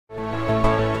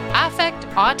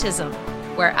Autism,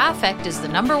 where affect is the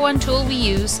number one tool we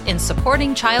use in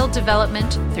supporting child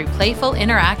development through playful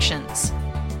interactions.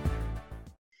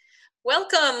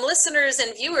 Welcome, listeners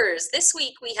and viewers. This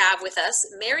week we have with us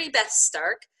Mary Beth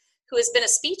Stark, who has been a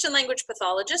speech and language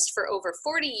pathologist for over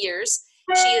 40 years.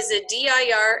 She is a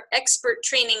DIR expert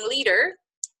training leader,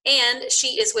 and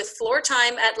she is with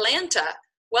Floortime Atlanta.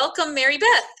 Welcome, Mary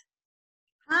Beth.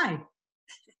 Hi,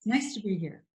 nice to be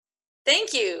here.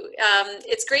 Thank you.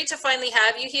 It's great to finally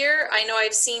have you here. I know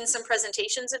I've seen some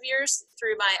presentations of yours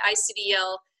through my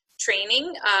ICDL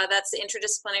training. That's the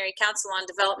Interdisciplinary Council on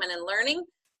Development and Learning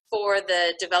for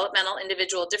the Developmental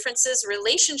Individual Differences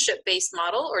Relationship-Based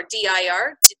Model, or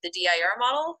DIR, the DIR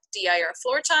model, DIR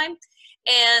Floortime.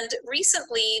 And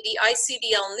recently, the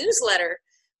ICDL newsletter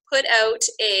put out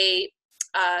a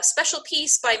special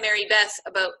piece by Mary Beth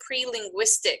about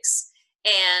pre-linguistics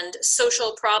and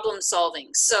social problem solving.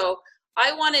 So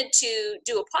I wanted to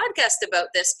do a podcast about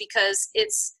this because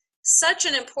it's such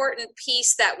an important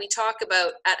piece that we talk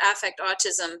about at Affect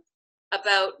Autism,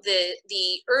 about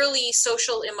the early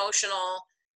social emotional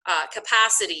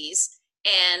capacities,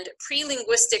 and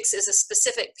pre-linguistics is a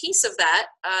specific piece of that.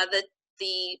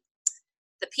 The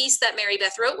piece that Mary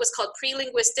Beth wrote was called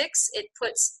Pre-linguistics. It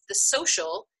puts the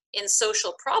social in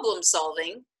social problem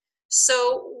solving.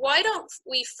 So why don't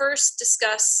we first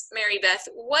discuss, Mary Beth,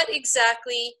 what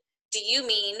exactly do you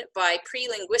mean by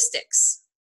pre-linguistics?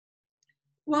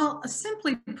 Well,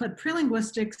 simply put,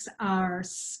 pre-linguistics are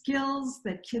skills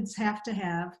that kids have to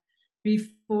have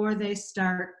before they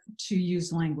start to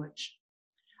use language.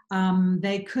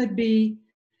 They could be,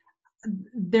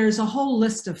 there's a whole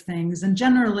list of things, and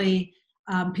generally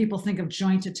people think of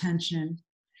joint attention,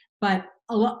 but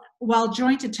while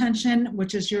joint attention,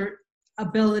 which is your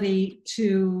ability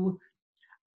to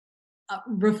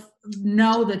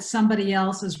know that somebody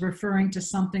else is referring to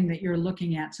something that you're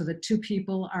looking at, so that two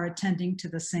people are attending to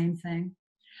the same thing.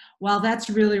 While that's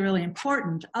really, really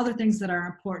important, other things that are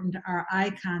important are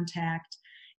eye contact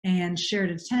and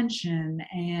shared attention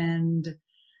and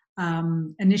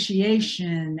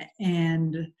initiation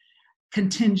and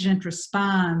contingent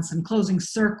response and closing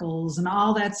circles and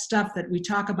all that stuff that we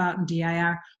talk about in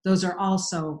DIR. Those are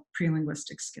also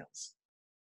pre-linguistic skills.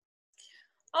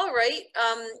 All right.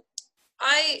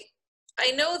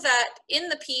 I know that in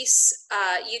the piece,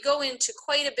 you go into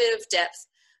quite a bit of depth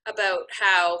about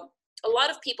how a lot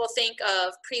of people think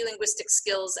of pre-linguistic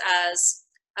skills as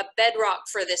a bedrock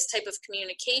for this type of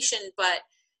communication, but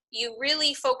you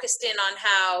really focused in on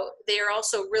how they are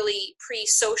also really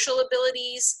pre-social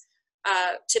abilities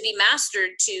to be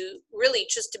mastered, to really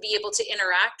just to be able to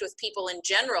interact with people in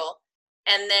general.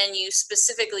 And then you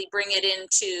specifically bring it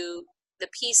into the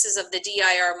pieces of the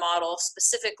DIR model,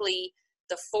 specifically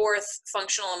the fourth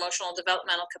functional emotional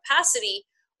developmental capacity,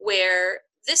 where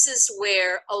this is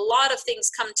where a lot of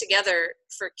things come together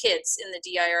for kids in the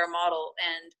DIR model.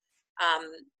 And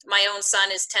my own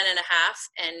son is 10 and a half,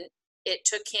 and it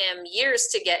took him years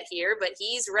to get here, but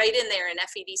he's right in there in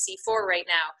FEDC 4 right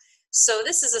now. So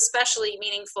this is especially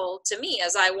meaningful to me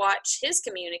as I watch his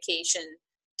communication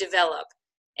develop.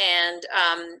 And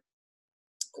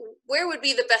where would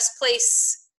be the best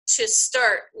place to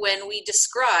start when we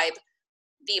describe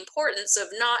the importance of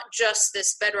not just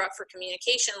this bedrock for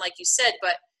communication, like you said,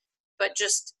 but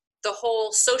just the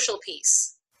whole social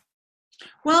piece?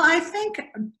 Well, I think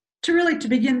to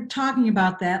begin talking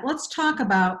about that, let's talk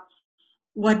about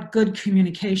what good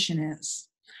communication is.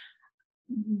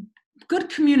 Good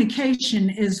communication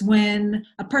is when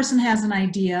a person has an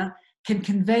idea, can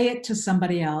convey it to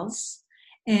somebody else,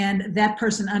 and that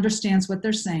person understands what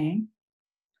they're saying.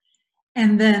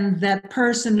 And then that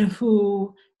person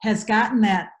who has gotten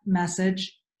that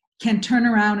message can turn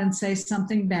around and say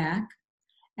something back.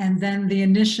 And then the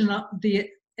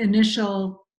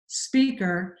initial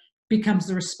speaker becomes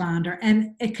the responder,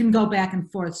 and it can go back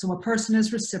and forth. So a person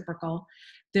is reciprocal.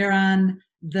 They're on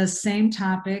the same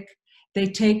topic. They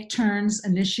take turns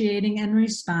initiating and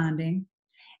responding.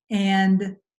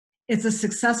 And it's a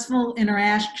successful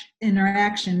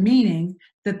interaction, meaning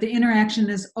that the interaction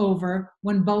is over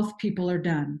when both people are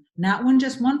done. Not when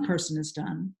just one person is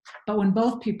done, but when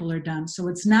both people are done. So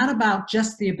it's not about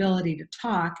just the ability to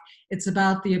talk, it's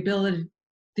about the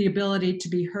ability to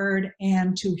be heard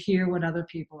and to hear what other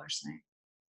people are saying.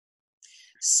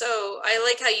 So I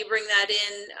like how you bring that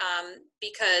in,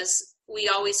 because we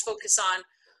always focus on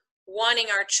wanting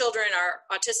our children, our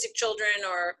autistic children,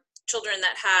 or children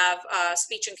that have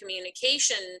speech and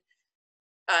communication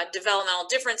developmental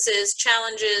differences,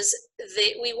 challenges,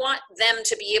 we want them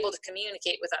to be able to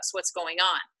communicate with us what's going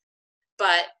on.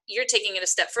 But you're taking it a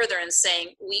step further and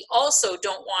saying we also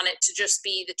don't want it to just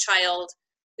be the child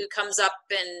who comes up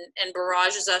and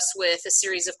barrages us with a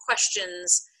series of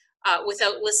questions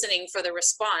without listening for the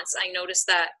response. I notice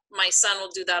that my son will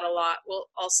do that a lot.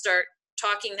 I'll start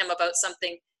talking to him about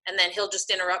something, and then he'll just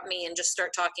interrupt me and just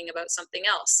start talking about something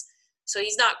else. So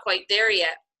he's not quite there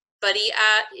yet, but he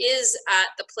is at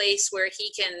the place where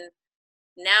he can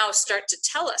now start to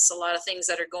tell us a lot of things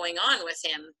that are going on with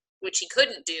him, which he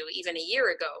couldn't do even a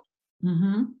year ago.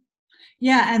 Mm-hmm.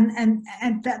 Yeah, and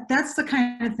that's the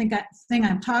kind of thing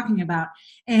I'm talking about.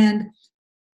 And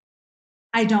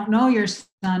I don't know your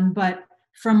son, but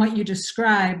from what you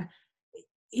describe,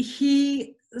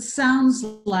 he sounds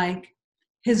like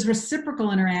his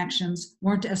reciprocal interactions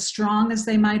weren't as strong as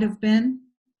they might have been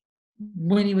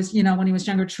when he was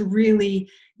younger, to really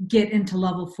get into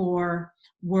level 4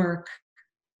 work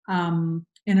in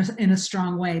a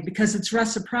strong way, because it's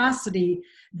reciprocity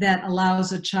that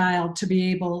allows a child to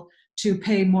be able to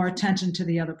pay more attention to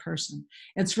the other person.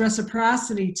 It's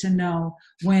reciprocity to know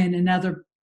when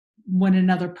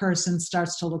another person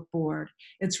starts to look bored.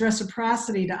 It's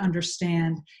reciprocity to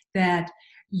understand that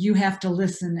you have to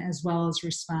listen as well as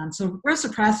respond. So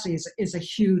reciprocity is a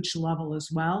huge level as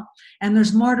well. And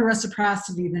there's more to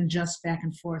reciprocity than just back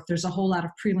and forth. There's a whole lot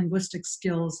of pre-linguistic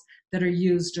skills that are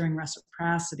used during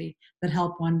reciprocity that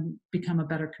help one become a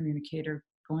better communicator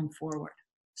going forward.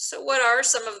 So what are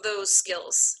some of those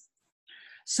skills?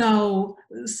 So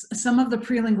some of the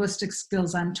pre-linguistic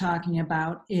skills I'm talking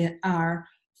about are,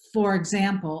 for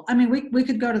example, I mean, we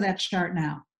could go to that chart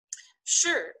now.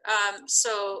 Sure.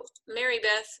 So Mary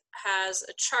Beth has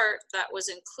a chart that was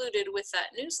included with that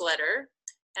newsletter,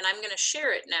 and I'm going to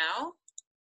share it now.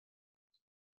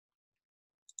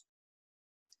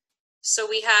 So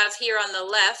we have here on the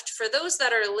left, for those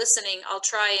that are listening, I'll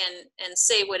try and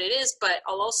say what it is, but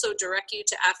I'll also direct you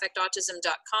to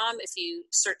affectautism.com. If you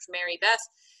search Mary Beth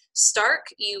Stark,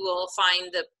 you will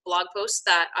find the blog post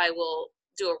that I will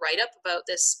do a write-up about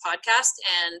this podcast,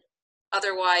 and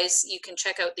otherwise you can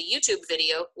check out the YouTube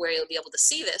video where you'll be able to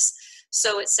see this.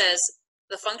 So it says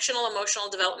the functional emotional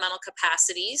developmental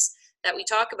capacities that we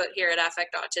talk about here at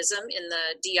Affect Autism in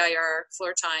the DIR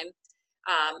floor time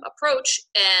approach,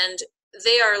 and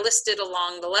they are listed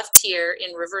along the left here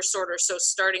in reverse order. So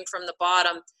starting from the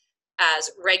bottom,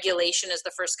 as regulation is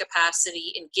the first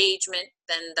capacity, engagement,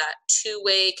 then that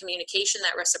two-way communication,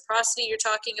 that reciprocity you're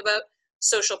talking about,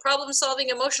 social problem solving,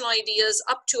 emotional ideas,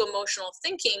 up to emotional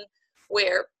thinking,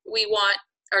 where we want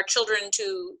our children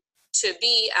to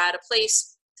be at a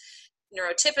place.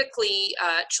 Neurotypically,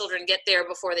 children get there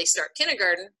before they start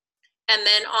kindergarten. And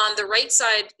then on the right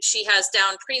side, she has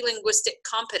down pre-linguistic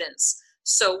competence.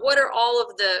 So what are all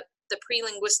of the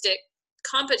pre-linguistic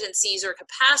competencies or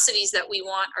capacities that we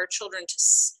want our children to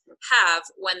have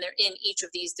when they're in each of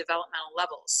these developmental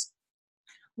levels?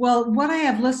 Well, what I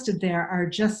have listed there are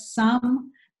just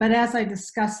some, but as I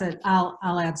discuss it,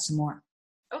 I'll add some more.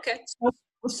 Okay.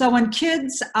 So when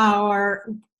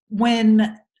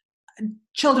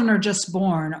children are just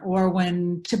born, or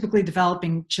when typically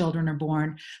developing children are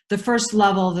born, the first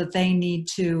level that they need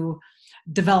to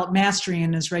develop mastery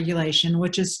in is regulation,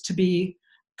 which is to be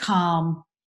calm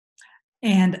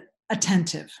and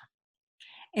attentive.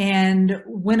 And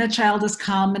when a child is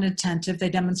calm and attentive, they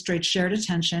demonstrate shared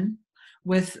attention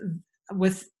with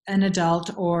an adult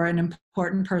or an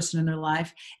important person in their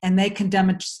life, and they can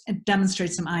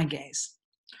demonstrate some eye gaze.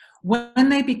 When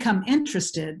they become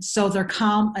interested, so they're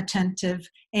calm, attentive,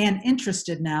 and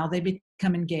interested now, they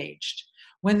become engaged.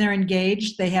 When they're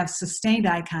engaged, they have sustained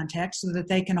eye contact so that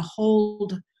they can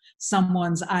hold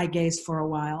someone's eye gaze for a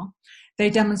while.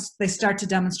 They start to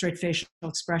demonstrate facial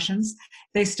expressions.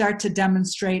 They start to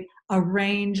demonstrate a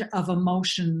range of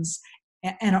emotions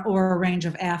or a range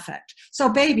of affect. So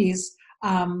babies,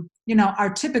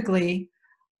 are typically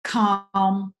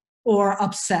calm or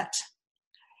upset.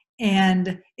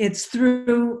 And it's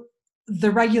through the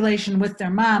regulation with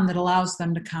their mom that allows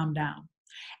them to calm down.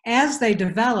 As they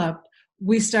develop,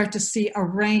 we start to see a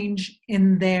range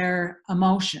in their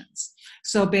emotions.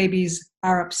 So babies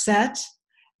are upset,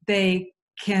 they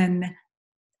can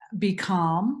be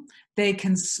calm, they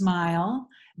can smile,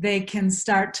 they can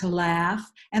start to laugh.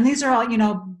 And these are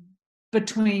all,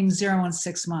 between 0 and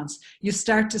 6 months. You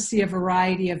start to see a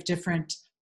variety of different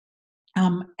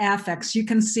affects. You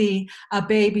can see a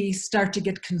baby start to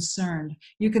get concerned.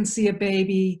 You can see a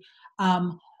baby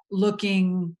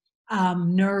looking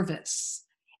nervous.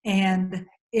 And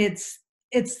it's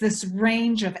this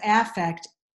range of affect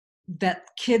that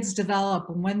kids develop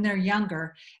when they're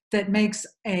younger that makes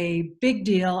a big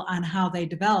deal on how they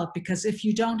develop, because if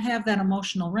you don't have that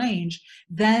emotional range,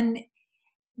 then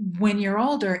when you're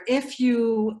older, if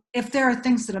there are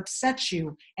things that upset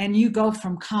you and you go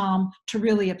from calm to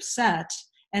really upset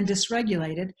and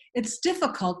dysregulated, it's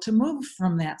difficult to move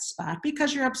from that spot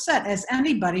because you're upset. As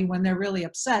anybody, when they're really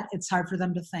upset, it's hard for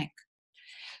them to think.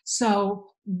 So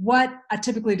what a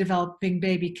typically developing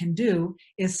baby can do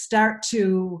is start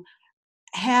to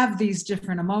have these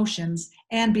different emotions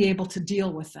and be able to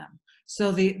deal with them.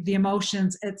 So the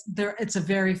emotions, it's a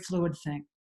very fluid thing.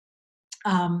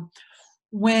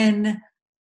 When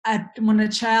a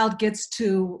child gets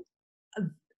to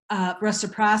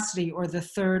reciprocity, or the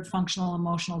third functional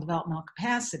emotional developmental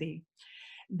capacity,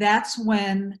 that's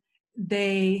when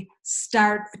they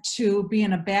start to be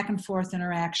in a back and forth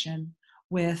interaction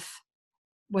with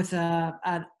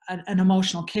an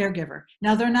emotional caregiver.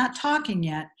 Now, they're not talking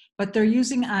yet, but they're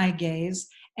using eye gaze,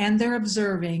 and they're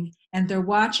observing, and they're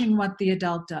watching what the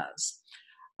adult does.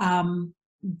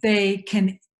 They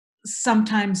can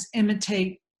sometimes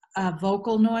imitate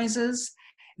vocal noises.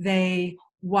 They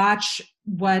watch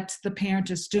what the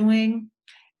parent is doing.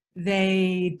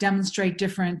 They demonstrate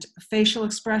different facial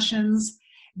expressions.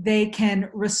 They can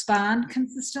respond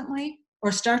consistently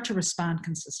or start to respond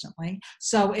consistently.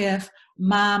 So if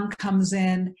mom comes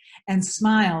in and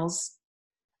smiles,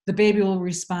 the baby will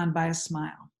respond by a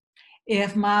smile.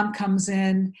 If mom comes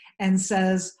in and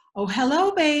says, "Oh,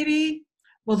 hello, baby,"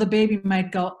 well, the baby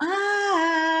might go,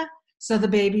 "Ah," so the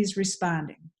baby's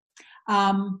responding.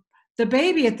 The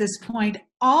baby at this point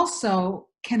also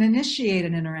can initiate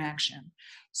an interaction.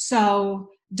 So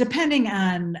depending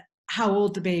on how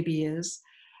old the baby is,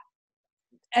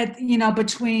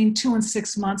 between 2 and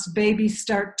 6 months, babies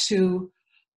start to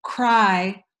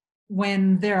cry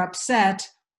when they're upset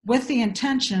with the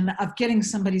intention of getting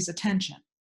somebody's attention.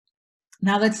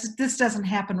 Now, this doesn't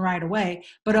happen right away,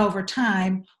 but over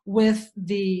time, with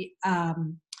the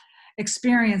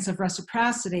experience of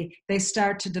reciprocity, they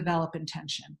start to develop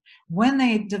intention. When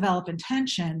they develop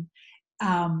intention,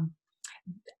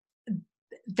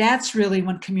 that's really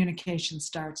when communication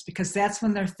starts, because that's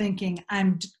when they're thinking,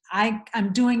 I'm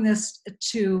doing this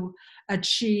to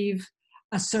achieve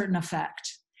a certain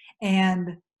effect.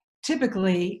 And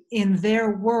typically in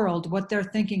their world, what they're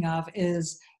thinking of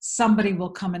is somebody will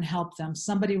come and help them,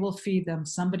 somebody will feed them,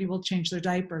 somebody will change their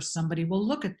diapers, somebody will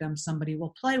look at them, somebody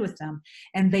will play with them,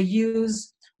 and they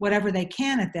use whatever they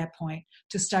can at that point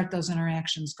to start those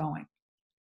interactions going.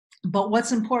 But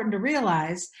what's important to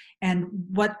realize, and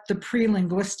what the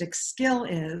pre-linguistic skill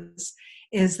is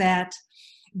that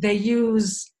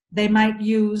they might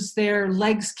use their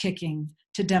legs kicking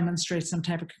to demonstrate some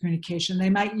type of communication. They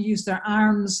might use their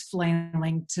arms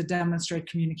flailing to demonstrate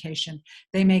communication.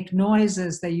 They make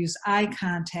noises, they use eye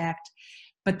contact,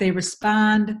 but they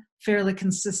respond fairly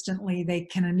consistently. They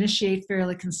can initiate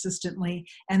fairly consistently.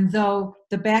 And though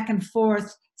the back and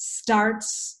forth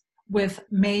starts with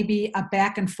maybe a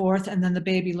back and forth and then the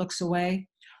baby looks away,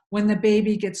 when the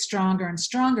baby gets stronger and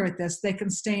stronger at this, they can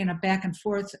stay in a back and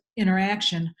forth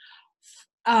interaction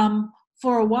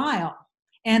for a while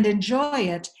and enjoy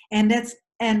it. And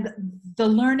the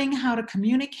learning how to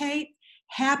communicate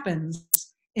happens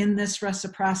in this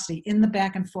reciprocity, in the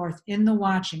back and forth, in the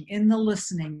watching, in the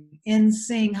listening, in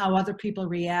seeing how other people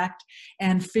react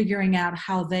and figuring out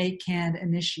how they can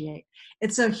initiate.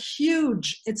 It's a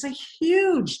huge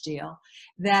deal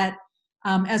that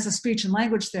as a speech and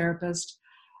language therapist,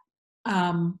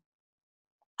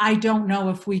 I don't know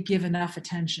if we give enough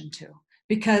attention to,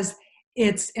 because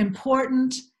it's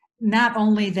important not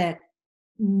only that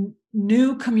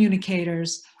new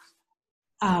communicators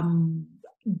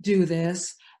do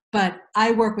this, but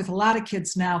I work with a lot of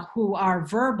kids now who are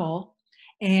verbal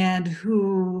and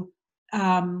who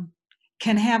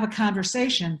can have a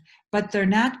conversation, but they're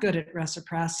not good at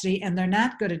reciprocity, and they're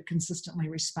not good at consistently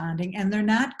responding, and they're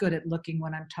not good at looking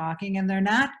when I'm talking, and they're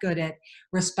not good at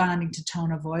responding to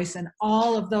tone of voice. And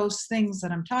all of those things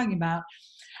that I'm talking about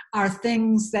are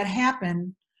things that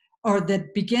happen or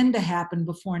that begin to happen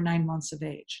before 9 months of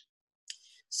age.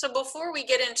 So before we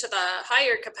get into the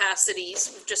higher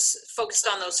capacities, we've just focused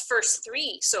on those first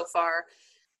three so far.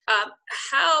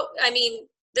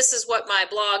 This is what my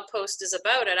blog post is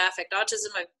about at Affect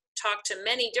Autism. I've talked to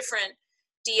many different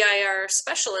DIR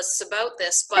specialists about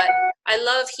this, but I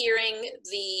love hearing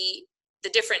the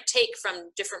different take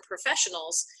from different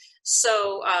professionals.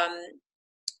 So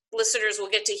listeners will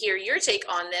get to hear your take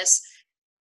on this.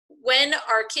 When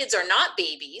our kids are not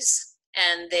babies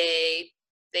and they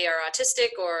are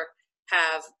autistic or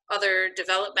have other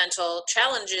developmental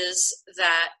challenges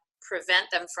that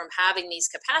prevent them from having these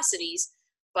capacities,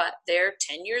 but they're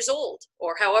 10 years old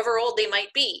or however old they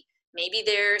might be. Maybe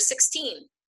they're 16,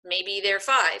 maybe they're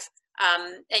 5.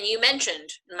 And you mentioned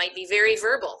might be very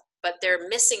verbal, but they're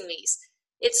missing these.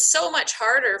 It's so much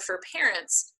harder for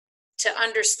parents to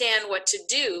understand what to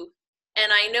do.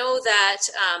 And I know that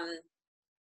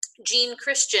Gene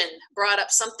Christian brought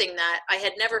up something that I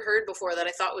had never heard before that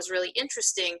I thought was really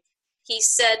interesting. He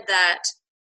said that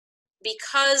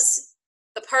because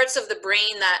the parts of the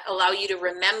brain that allow you to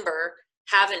remember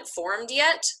haven't formed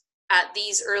yet at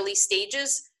these early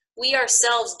stages, we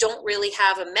ourselves don't really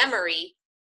have a memory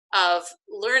of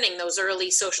learning those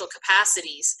early social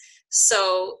capacities.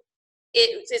 So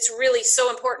it's really so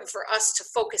important for us to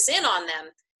focus in on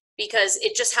them, because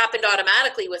it just happened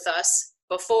automatically with us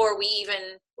before we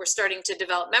even were starting to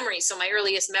develop memory. So my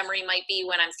earliest memory might be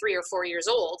when I'm 3 or 4 years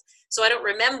old. So I don't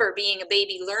remember being a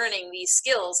baby learning these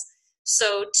skills.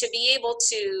 So to be able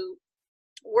to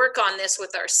work on this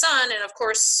with our son, and of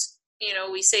course, you know,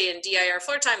 we say in DIR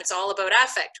floor time, it's all about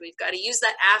affect. We've got to use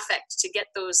that affect to get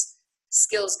those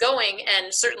skills going.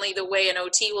 And certainly the way an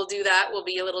OT will do that will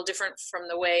be a little different from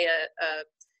the way a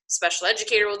special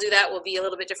educator will do that, will be a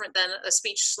little bit different than a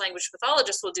speech language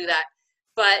pathologist will do that.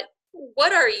 But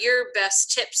what are your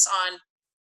best tips on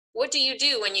what do you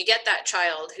do when you get that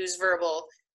child who's verbal,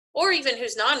 or even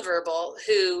who's nonverbal,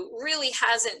 who really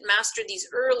hasn't mastered these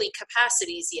early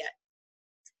capacities yet?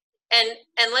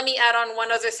 And let me add on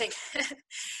one other thing,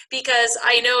 because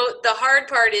I know the hard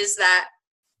part is that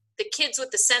the kids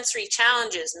with the sensory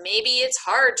challenges, maybe it's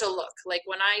hard to look. Like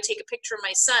when I take a picture of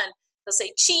my son, they'll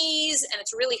say cheese, and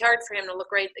it's really hard for him to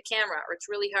look right at the camera, or it's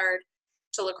really hard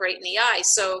to look right in the eye.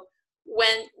 So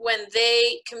when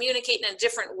they communicate in a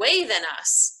different way than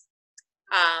us,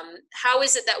 how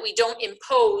is it that we don't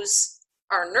impose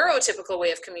our neurotypical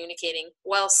way of communicating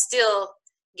while still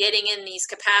getting in these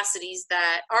capacities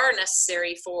that are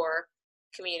necessary for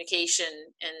communication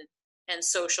and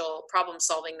social problem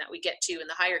solving that we get to in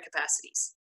the higher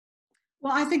capacities?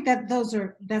 Well, I think that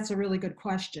that's a really good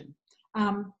question.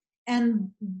 And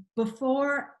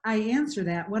before I answer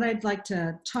that, what I'd like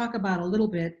to talk about a little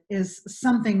bit is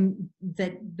something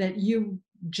that you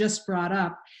just brought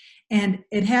up, and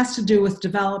it has to do with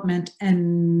development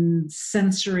and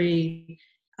sensory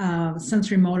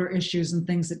motor issues and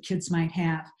things that kids might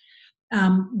have.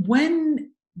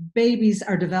 When babies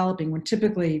are developing, when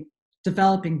typically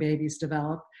developing babies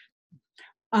develop,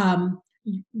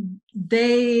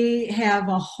 they have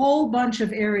a whole bunch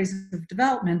of areas of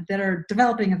development that are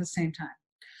developing at the same time.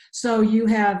 So you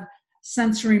have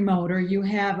sensory motor, you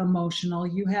have emotional,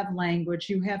 you have language,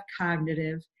 you have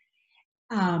cognitive,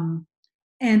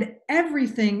 and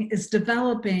everything is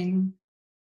developing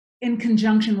in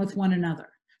conjunction with one another.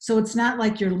 So it's not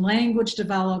like your language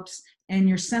develops and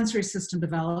your sensory system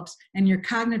develops and your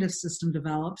cognitive system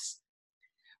develops,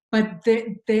 but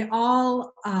they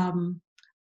all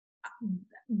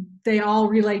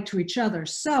relate to each other.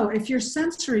 So if your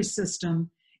sensory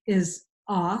system is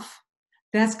off,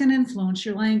 that's going to influence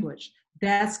your language.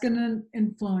 That's going to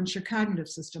influence your cognitive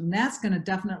system. That's going to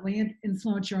definitely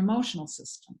influence your emotional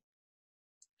system.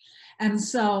 And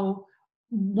so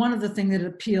one of the things that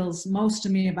appeals most to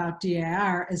me about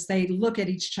DIR is they look at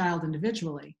each child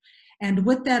individually. And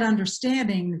with that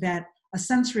understanding that a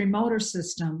sensory motor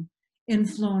system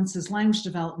influences language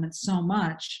development so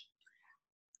much,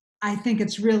 I think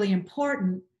it's really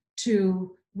important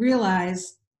to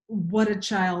realize what a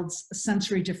child's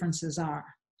sensory differences are.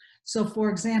 So for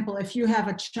example, if you have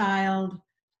a child,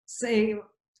 say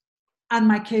on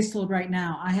my caseload right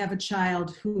now, I have a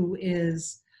child who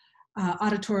is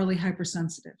auditorily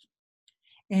hypersensitive,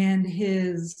 and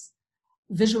his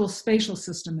visual spatial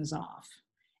system is off,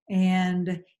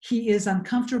 and he is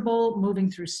uncomfortable moving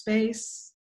through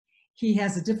space. He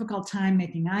has a difficult time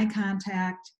making eye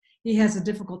contact. He has a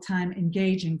difficult time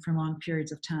engaging for long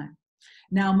periods of time.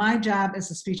 Now, my job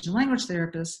as a speech and language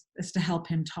therapist is to help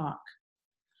him talk.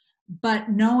 But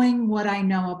knowing what I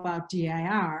know about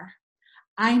DIR,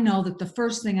 I know that the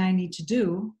first thing I need to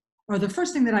do, or the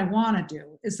first thing that I want to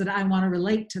do, is that I want to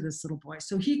relate to this little boy.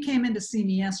 So he came in to see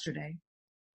me yesterday,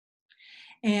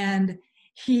 and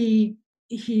he's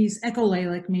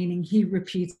echolalic, meaning he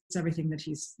repeats everything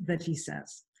that he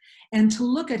says. And to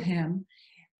look at him,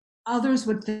 others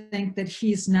would think that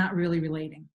he's not really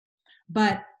relating.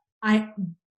 But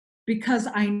because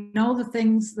I know the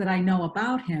things that I know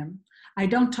about him, I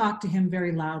don't talk to him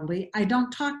very loudly. I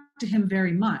don't talk to him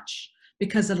very much,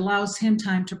 because it allows him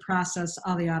time to process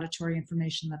all the auditory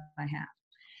information that I have.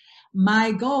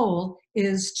 My goal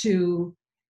is to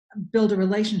build a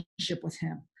relationship with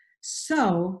him.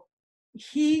 So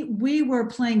we were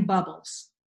playing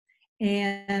bubbles,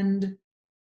 and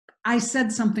I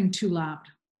said something too loud.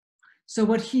 So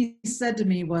what he said to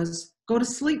me was, "Go to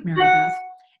sleep, Mary Beth."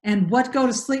 And what go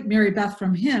to sleep, Mary Beth,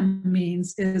 from him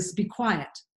means is be quiet.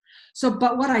 So,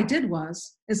 but what I did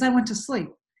is I went to sleep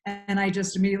and I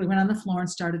just immediately went on the floor and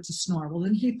started to snore. Well,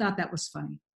 then he thought that was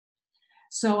funny.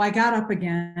 So I got up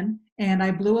again and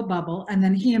I blew a bubble, and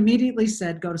then he immediately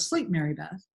said, go to sleep, Mary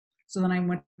Beth. So then I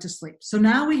went to sleep. So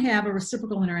now we have a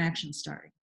reciprocal interaction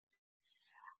starting.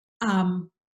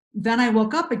 Then I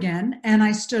woke up again and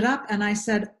I stood up and I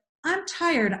said, I'm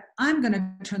tired. I'm going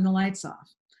to turn the lights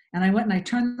off. And I went and I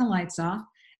turned the lights off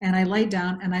and I laid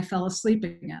down and I fell asleep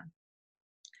again.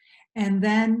 And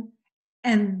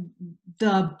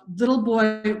the little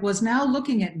boy was now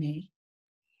looking at me.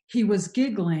 He was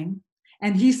giggling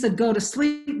and he said, go to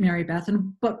sleep, Mary Beth.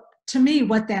 But to me,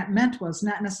 what that meant was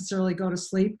not necessarily go to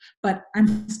sleep, but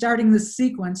I'm starting this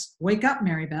sequence, wake up,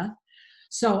 Mary Beth.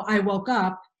 So I woke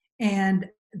up and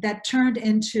that turned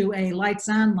into a lights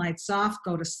on, lights off,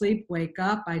 go to sleep, wake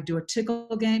up. I do a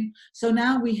tickle game. So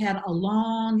now we had a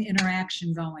long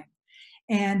interaction going.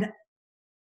 And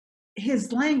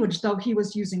his language, though he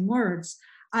was using words,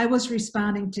 I was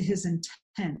responding to his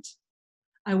intent.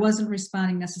 I wasn't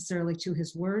responding necessarily to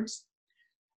his words.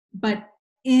 But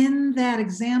in that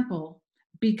example,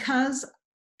 because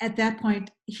at that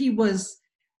point he was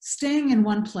staying in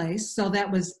one place, so that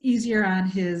was easier on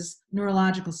his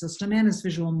neurological system and his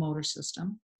visual motor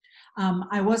system.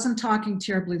 I wasn't talking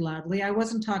terribly loudly. I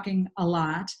wasn't talking a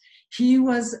lot. He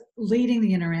was leading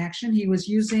the interaction. He was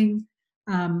using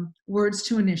words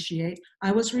to initiate.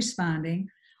 I was responding.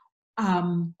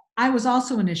 I was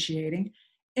also initiating.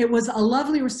 It was a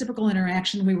lovely reciprocal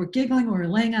interaction. We were giggling. We were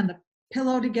laying on the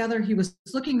pillow together. He was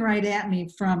looking right at me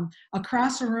from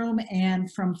across a room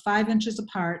and from 5 inches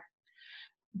apart.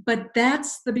 But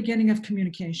that's the beginning of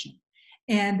communication.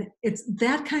 And it's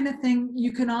that kind of thing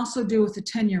you can also do with a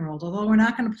 10-year-old, although we're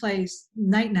not going to play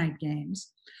night-night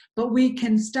games, but we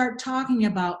can start talking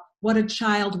about what a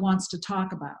child wants to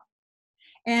talk about.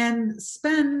 And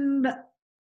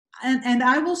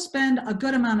I will spend a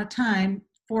good amount of time,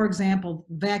 for example,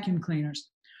 vacuum cleaners.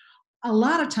 A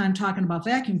lot of time talking about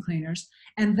vacuum cleaners,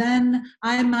 and then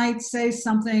I might say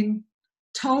something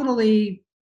totally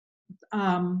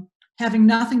having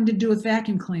nothing to do with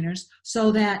vacuum cleaners,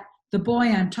 so that the boy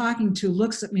I'm talking to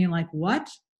looks at me like, what?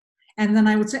 And then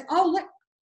I would say, oh, look,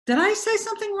 did I say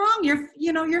something wrong?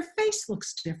 Your face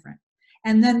looks different.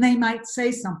 And then they might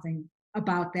say something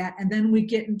about that, and then we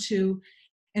get into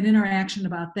an interaction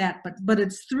about that. But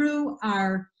it's through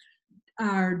our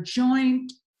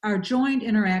joint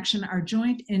interaction, our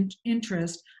joint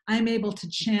interest, I'm able to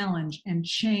challenge and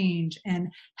change and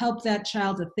help that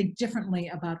child to think differently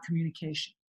about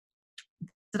communication.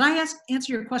 Did I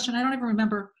answer your question? I don't even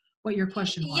remember what your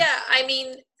question was. Yeah, I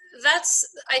mean,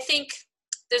 I think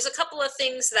there's a couple of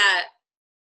things that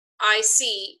I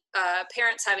see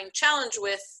parents having challenge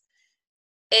with.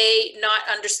 A, not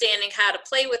understanding how to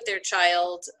play with their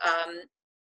child,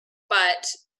 but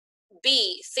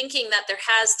B, thinking that there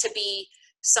has to be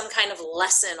some kind of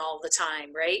lesson all the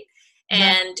time, right?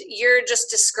 And you're just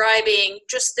describing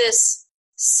just this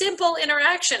simple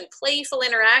interaction, playful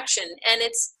interaction, and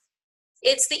it's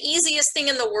the easiest thing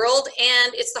in the world,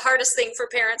 and it's the hardest thing for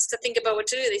parents to think about what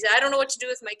to do. They say, I don't know what to do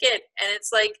with my kid. And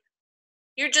it's like,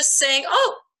 you're just saying,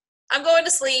 oh, I'm going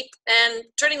to sleep and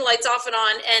turning the lights off and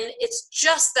on. And it's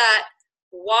just that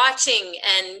watching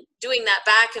and doing that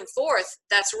back and forth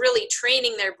that's really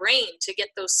training their brain to get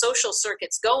those social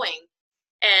circuits going.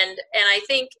 And I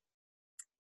think,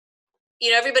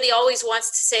 everybody always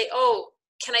wants to say, oh,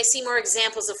 can I see more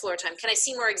examples of floor time? Can I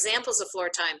see more examples of floor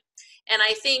time? And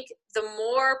I think the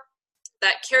more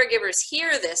that caregivers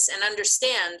hear this and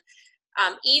understand,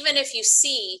 even if you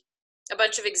see a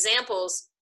bunch of examples,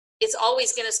 it's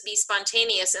always going to be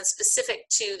spontaneous and specific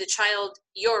to the child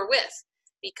you're with,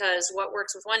 because what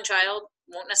works with one child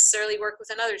won't necessarily work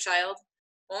with another child,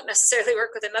 won't necessarily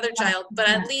work with another child, but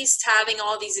at least having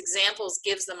all these examples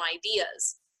gives them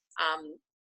ideas.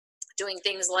 Doing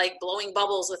things like blowing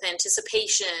bubbles with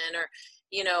anticipation, or,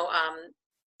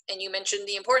 and you mentioned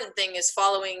the important thing is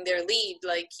following their lead.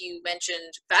 Like you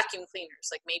mentioned vacuum cleaners,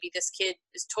 like maybe this kid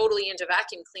is totally into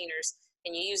vacuum cleaners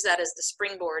and you use that as the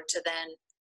springboard to then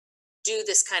do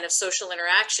this kind of social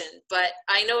interaction. But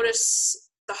I notice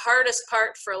the hardest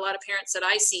part for a lot of parents that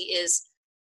I see is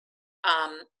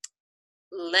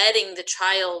letting the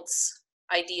child's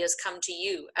ideas come to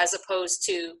you as opposed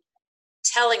to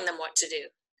telling them what to do.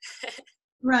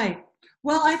 Right.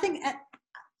 Well, I think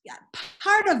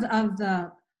part of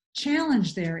the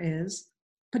challenge there is,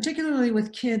 particularly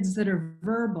with kids that are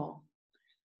verbal,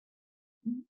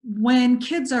 when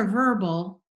kids are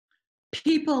verbal,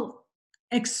 people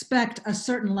expect a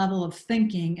certain level of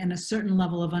thinking and a certain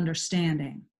level of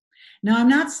understanding.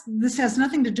 Now, this has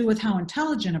nothing to do with how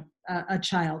intelligent a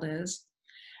child is,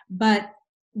 but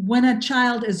when a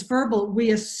child is verbal,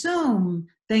 we assume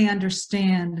they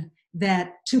understand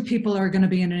that two people are going to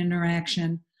be in an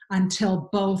interaction until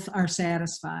both are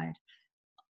satisfied.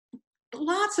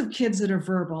 Lots of kids that are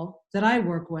verbal that I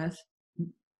work with,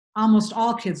 almost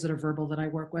all kids that are verbal that I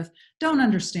work with, don't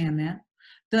understand that.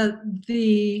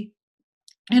 The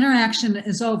interaction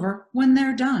is over when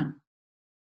they're done.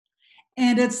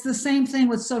 And it's the same thing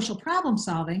with social problem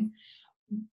solving.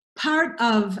 Part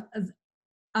of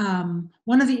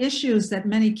one of the issues that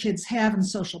many kids have in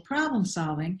social problem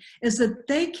solving is that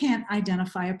they can't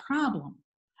identify a problem,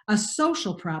 a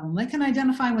social problem. They can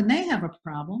identify when they have a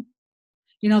problem.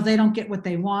 You know, they don't get what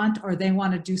they want, or they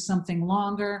want to do something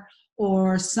longer,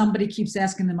 or somebody keeps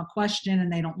asking them a question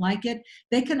and they don't like it.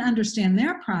 They can understand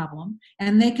their problem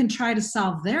and they can try to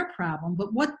solve their problem.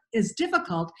 But what is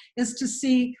difficult is to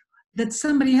see that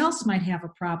somebody else might have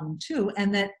a problem too,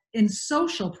 and that in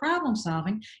social problem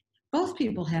solving, both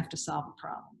people have to solve a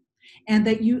problem. And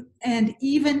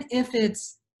even if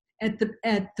it's at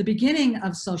the beginning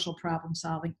of social problem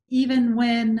solving, even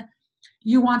when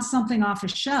you want something off a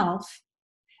shelf,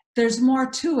 there's more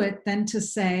to it than to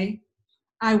say,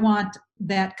 I want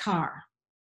that car.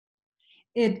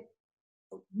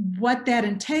 What that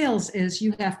entails is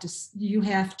you have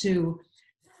to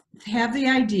have the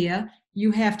idea.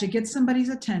 You have to get somebody's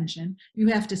attention. You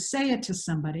have to say it to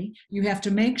somebody. You have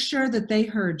to make sure that they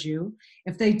heard you.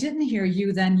 If they didn't hear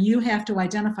you, then you have to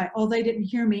identify, oh, they didn't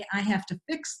hear me. I have to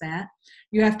fix that.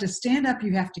 You have to stand up.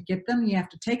 You have to get them. You have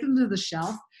to take them to the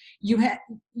shelf.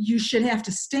 You should have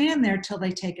to stand there till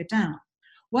they take it down.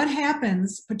 What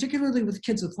happens, particularly with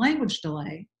kids with language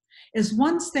delay, is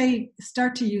once they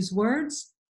start to use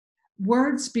words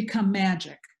become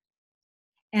magic.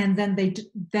 And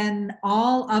then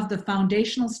all of the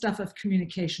foundational stuff of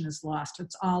communication is lost.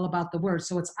 It's all about the words.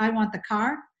 So it's, I want the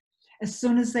car. As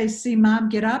soon as they see mom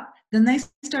get up, then they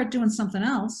start doing something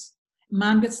else.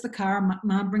 Mom gets the car,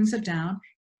 mom brings it down,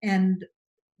 and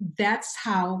that's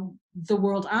how the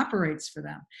world operates for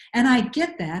them. And I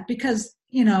get that because,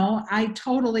 I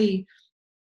totally,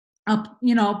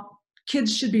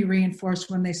 kids should be reinforced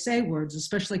when they say words,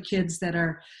 especially kids that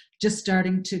are just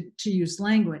starting to use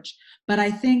language. But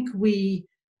I think we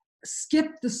skip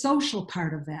the social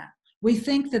part of that. We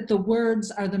think that the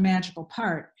words are the magical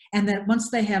part, and that once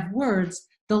they have words,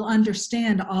 they'll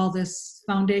understand all this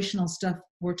foundational stuff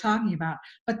we're talking about.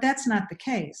 But that's not the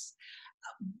case.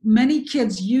 Many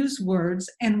kids use words,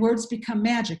 and words become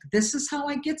magic. This is how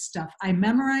I get stuff. I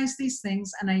memorize these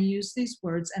things, and I use these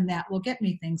words, and that will get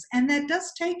me things. And that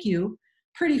does take you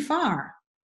pretty far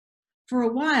for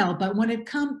a while. But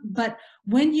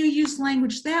when you use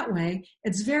language that way,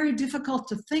 it's very difficult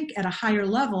to think at a higher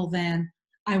level than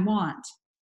I want,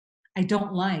 I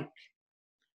don't like,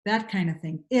 that kind of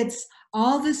thing. It's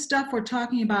all this stuff we're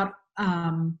talking about,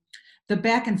 the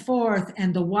back and forth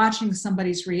and the watching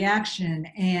somebody's reaction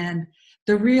and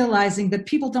the realizing that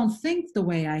people don't think the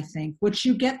way I think, which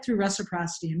you get through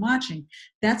reciprocity and watching.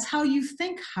 That's how you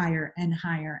think higher and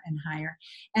higher and higher.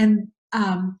 And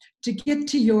to get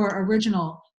to your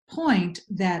original point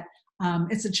that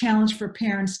it's a challenge for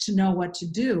parents to know what to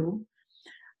do,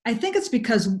 I think it's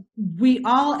because we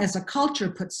all as a culture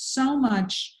put so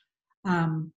much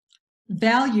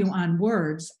value on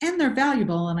words, and they're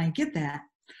valuable, and I get that.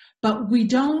 But we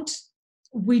don't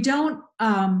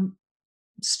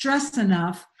stress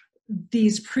enough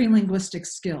these pre-linguistic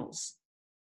skills.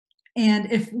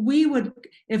 And if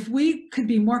we could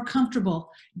be more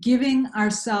comfortable giving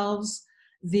ourselves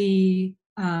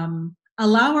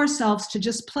allow ourselves to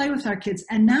just play with our kids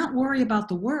and not worry about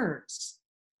the words,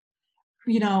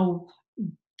 the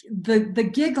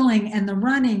giggling and the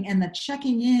running and the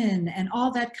checking in and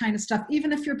all that kind of stuff,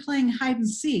 even if you're playing hide and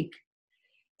seek,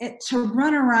 to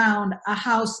run around a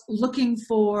house looking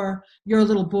for your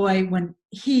little boy when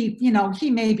he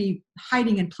may be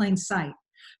hiding in plain sight,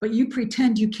 but you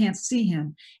pretend you can't see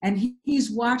him, and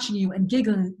he's watching you and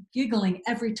giggling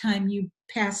every time you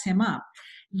pass him up.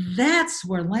 That's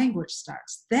where language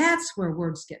starts. That's where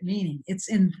words get meaning.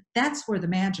 That's where the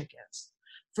magic is.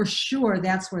 For sure,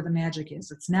 that's where the magic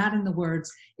is. It's not in the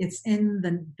words. It's in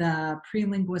the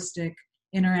pre-linguistic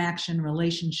interaction,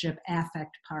 relationship,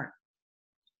 affect part.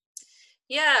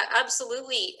 Yeah,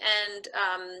 absolutely. And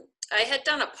I had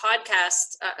done a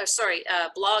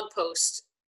blog post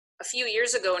a few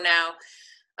years ago now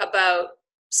about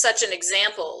such an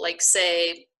example. Like,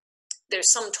 say,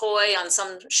 there's some toy on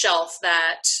some shelf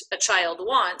that a child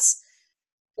wants.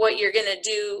 What you're going to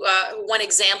do, one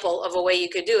example of a way you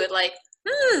could do it, like,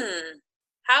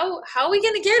 how are we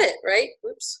going to get it, right?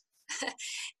 Whoops.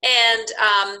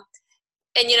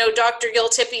 And you know, Dr. Gil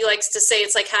Tippy likes to say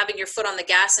it's like having your foot on the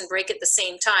gas and brake at the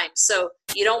same time. So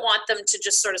you don't want them to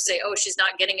just sort of say, oh, she's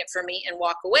not getting it from me, and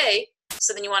walk away.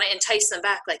 So then you want to entice them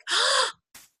back, like, oh,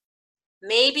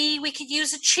 maybe we could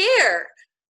use a chair,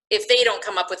 if they don't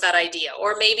come up with that idea.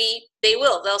 Or maybe they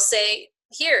will. They'll say,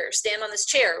 here, stand on this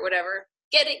chair, or whatever.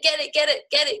 Get it, get it, get it,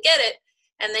 get it, get it.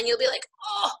 And then you'll be like,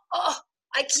 oh,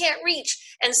 I can't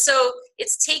reach. And so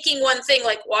it's taking one thing,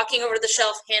 like walking over to the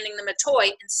shelf, handing them a toy,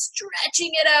 and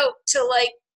stretching it out to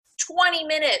like 20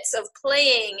 minutes of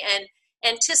playing and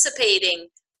anticipating.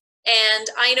 And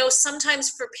I know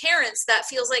sometimes for parents that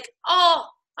feels like, oh,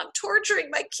 I'm torturing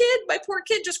my kid. My poor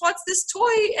kid just wants this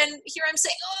toy, and here I'm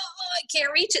saying, oh, I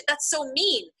can't reach it. That's so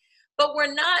mean. But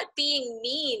we're not being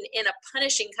mean in a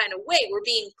punishing kind of way. We're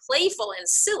being playful and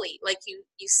silly, like you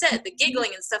said, the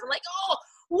giggling and stuff. I'm like, oh,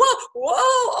 whoa,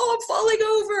 oh, I'm falling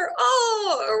over,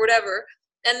 oh, or whatever.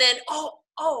 And then,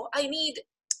 oh,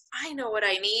 I know what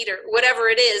I need, or whatever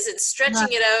it is, and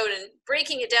stretching it out and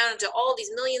breaking it down into all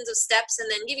these millions of steps, and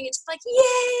then giving it to like,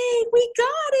 yay, we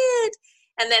got it.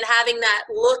 And then having that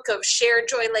look of shared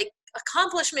joy, like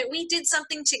accomplishment, we did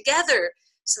something together.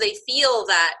 So they feel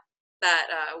that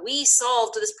we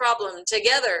solved this problem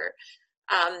together.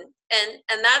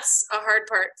 And that's a hard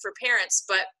part for parents.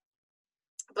 But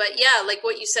yeah, like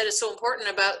what you said is so important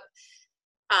about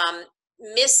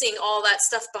missing all that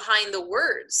stuff behind the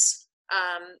words,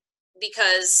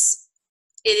 because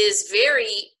it is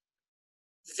very,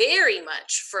 very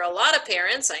much for a lot of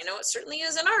parents, I know it certainly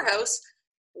is in our house,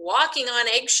 walking on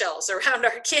eggshells around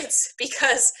our kids,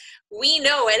 because we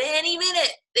know at any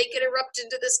minute they could erupt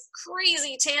into this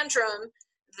crazy tantrum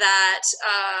that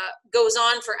goes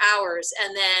on for hours,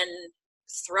 and then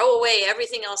throw away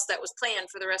everything else that was planned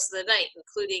for the rest of the night,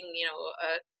 including, you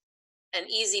know, an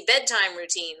easy bedtime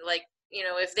routine. Like, you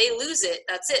know, if they lose it,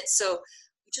 that's it. So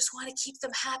we just want to keep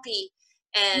them happy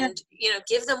and, you know,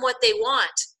 give them what they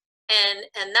want.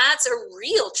 And that's a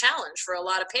real challenge for a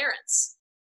lot of parents.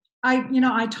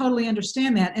 I totally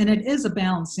understand that. And it is a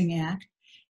balancing act.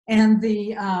 And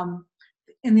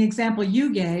in the example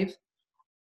you gave,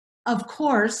 of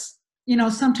course, you know,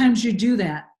 sometimes you do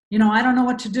that. You know, I don't know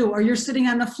what to do. Or you're sitting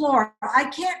on the floor. I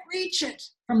can't reach it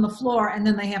from the floor. And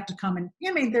then they have to come and,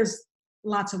 I mean, there's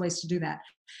lots of ways to do that.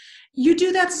 You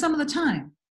do that some of the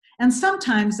time. And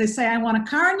sometimes they say, I want a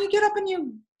car, and you get up and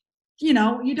you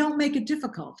know, you don't make it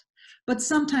difficult. But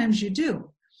sometimes you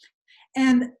do.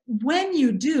 And when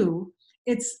you do,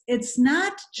 it's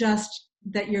not just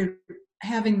that you're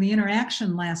having the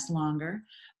interaction last longer,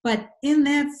 but in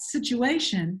that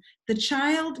situation, the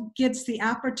child gets the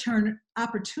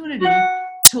opportunity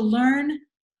to learn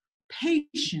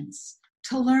patience,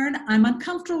 to learn, I'm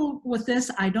uncomfortable with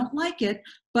this, I don't like it,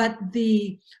 but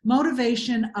the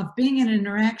motivation of being in an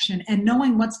interaction and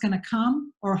knowing what's going to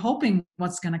come, or hoping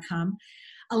what's going to come,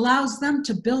 allows them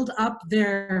to build up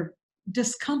their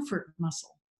discomfort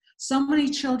muscle. So many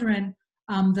children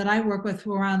that I work with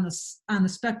who are on the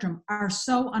spectrum are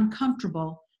so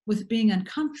uncomfortable with being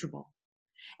uncomfortable.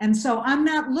 And so I'm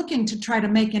not looking to try to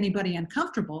make anybody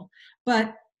uncomfortable,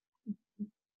 but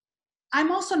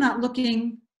I'm also not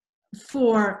looking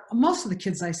for most of the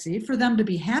kids I see for them to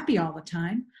be happy all the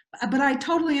time. But I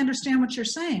totally understand what you're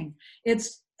saying.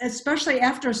 It's especially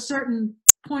after a certain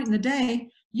point in the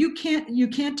day, you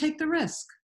can't take the risk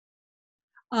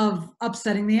of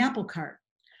upsetting the apple cart.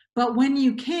 But when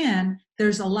you can,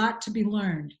 there's a lot to be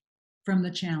learned from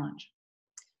the challenge.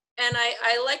 And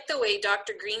I like the way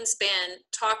Dr. Greenspan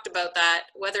talked about that,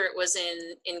 whether it was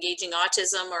in Engaging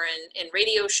Autism or in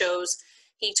radio shows.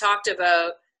 He talked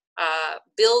about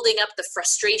building up the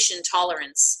frustration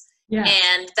tolerance. Yeah.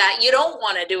 And that you don't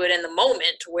want to do it in the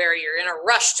moment where you're in a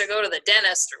rush to go to the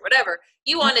dentist or whatever.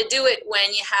 You want to do it when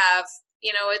you have,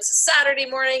 you know, it's a Saturday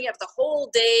morning, you have the whole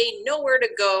day, nowhere to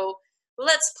go.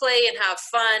 Let's play and have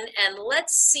fun, and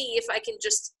let's see if I can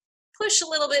just push a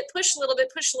little bit, push a little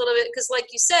bit, push a little bit. Because like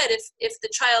you said, if the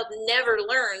child never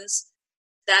learns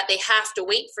that they have to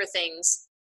wait for things,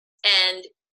 and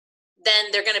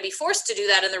then they're going to be forced to do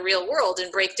that in the real world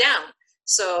and break down.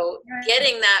 So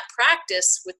getting that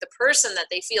practice with the person that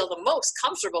they feel the most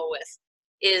comfortable with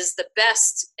is the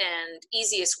best and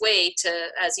easiest way to,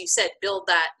 as you said, build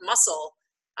that muscle,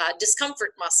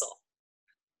 discomfort muscle.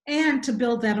 And to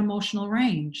build that emotional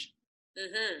range.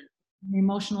 Mm-hmm. The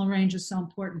emotional range is so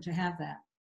important to have that.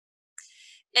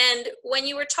 And when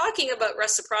you were talking about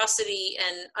reciprocity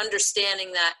and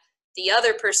understanding that the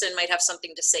other person might have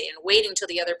something to say and waiting till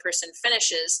the other person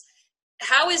finishes,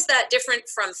 how is that different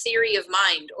from theory of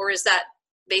mind, or is that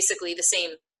basically the same?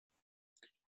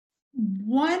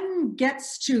 One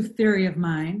gets to theory of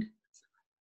mind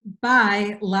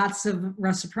by lots of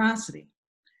reciprocity.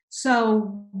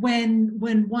 So when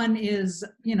one is,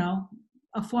 you know,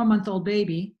 a 4-month-old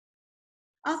baby,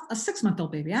 a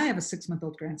 6-month-old baby. I have a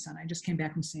 6-month-old grandson. I just came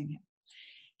back from seeing him.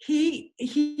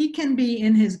 He can be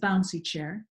in his bouncy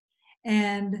chair,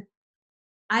 and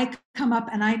I come up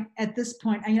and at this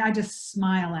point, I just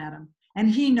smile at him, and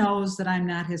he knows that I'm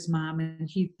not his mom, and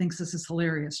he thinks this is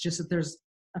hilarious, just that there's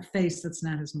a face that's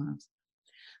not his mom's.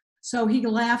 So he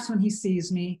laughs when he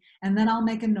sees me, and then I'll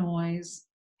make a noise,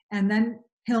 and then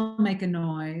he'll make a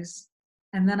noise,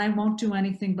 and then I won't do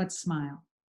anything but smile.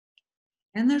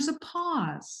 And there's a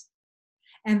pause.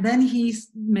 And then he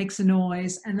makes a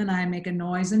noise, and then I make a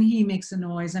noise, and he makes a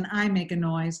noise, and I make a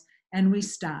noise, and we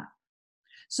stop.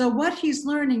 So what he's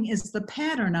learning is the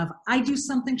pattern of I do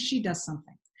something, she does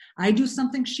something. I do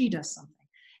something, she does something.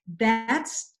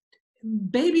 That's,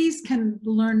 babies can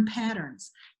learn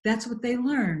patterns. That's what they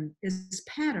learn, is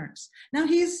patterns. Now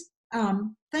he's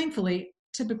thankfully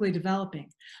typically developing.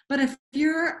 But if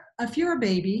you're a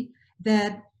baby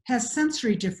that has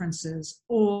sensory differences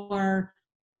or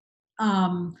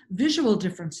visual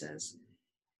differences,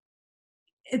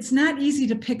 it's not easy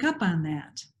to pick up on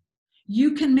that.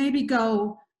 You can maybe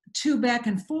go 2 back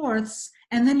and forths,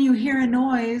 and then you hear a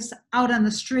noise out on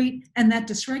the street, and that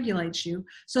dysregulates you,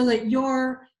 so that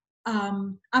your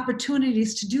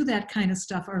opportunities to do that kind of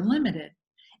stuff are limited.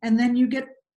 And then you get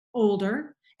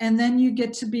older, and then you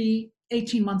get to be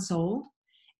 18 months old,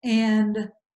 and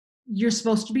you're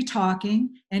supposed to be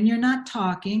talking, and you're not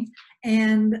talking,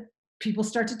 and people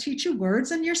start to teach you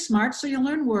words, and you're smart, so you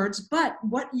learn words. But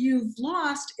what you've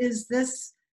lost is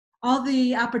this, all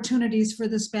the opportunities for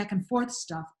this back and forth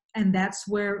stuff. And that's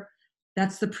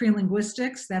the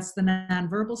pre-linguistics, that's the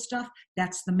nonverbal stuff,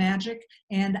 that's the magic.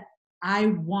 And I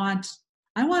want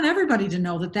everybody to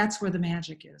know that that's where the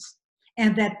magic is.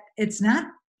 And that it's not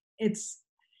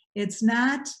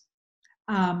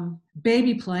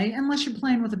baby play unless you're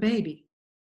playing with a baby.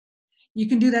 You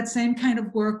can do that same kind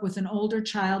of work with an older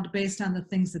child based on the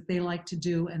things that they like to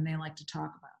do and they like to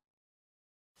talk about.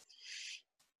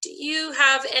 Do you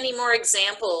have any more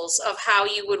examples of how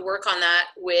you would work on that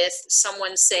with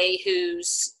someone, say,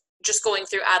 who's just going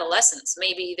through adolescence?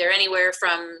 Maybe they're anywhere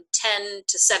from 10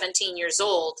 to 17 years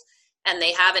old and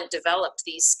they haven't developed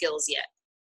these skills yet.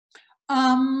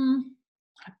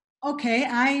 Okay,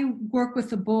 I work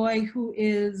with a boy who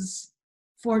is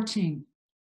 14.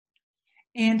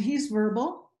 And he's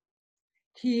verbal.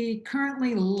 He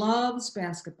currently loves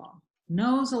basketball,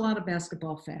 knows a lot of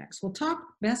basketball facts. We'll talk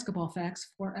basketball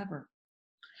facts forever.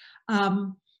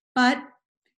 But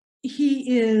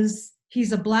he's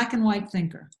a black and white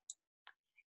thinker.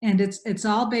 And it's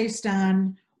all based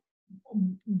on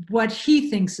what he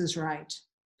thinks is right.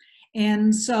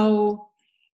 And so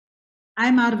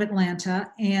I'm out of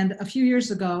Atlanta, and a few years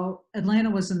ago, Atlanta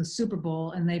was in the Super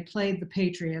Bowl, and they played the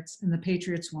Patriots, and the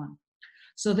Patriots won.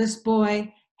 So this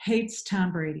boy hates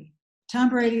Tom Brady. Tom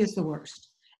Brady is the worst.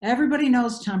 Everybody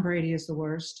knows Tom Brady is the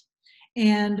worst.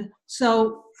 And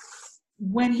so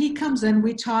when he comes in,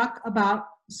 we talk about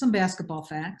some basketball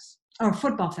facts or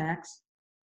football facts.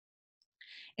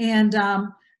 And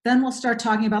then we'll start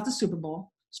talking about the Super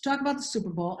Bowl. Let's talk about the Super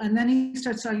Bowl. And then he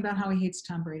starts talking about how he hates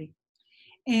Tom Brady.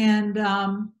 And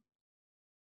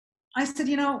I said,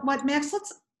 you know what, Max,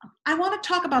 I want to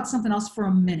talk about something else for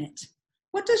a minute.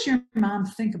 What does your mom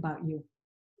think about you?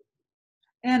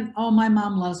 And, oh, my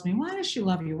mom loves me. Why does she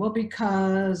love you? Well,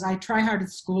 because I try hard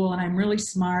at school, and I'm really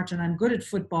smart, and I'm good at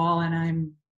football, and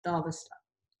I'm all this stuff.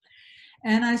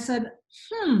 And I said,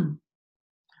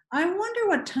 I wonder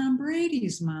what Tom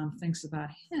Brady's mom thinks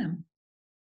about him.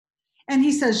 And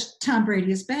he says, Tom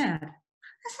Brady is bad.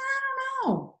 I said, I don't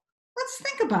know. Let's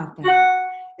think about that.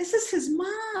 Is this his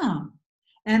mom?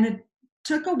 And it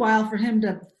took a while for him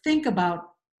to think about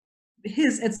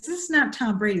this is not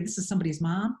Tom Brady, this is somebody's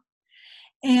mom.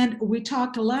 And we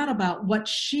talked a lot about what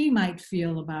she might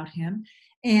feel about him,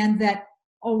 and that,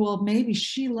 oh, well, maybe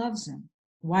she loves him.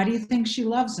 Why do you think she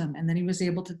loves him? And then he was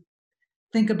able to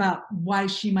think about why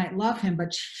she might love him,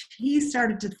 but he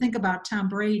started to think about Tom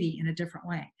Brady in a different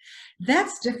way.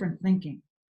 That's different thinking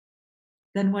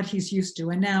than what he's used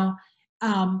to. And now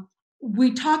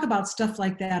we talk about stuff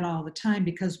like that all the time,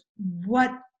 because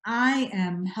what I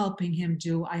am helping him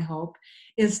do, I hope,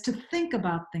 is to think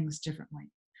about things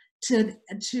differently, to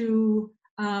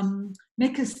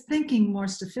make his thinking more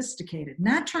sophisticated,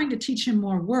 not trying to teach him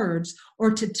more words or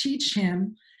to teach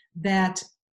him that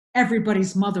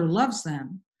everybody's mother loves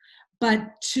them,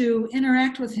 but to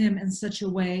interact with him in such a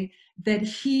way that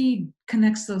he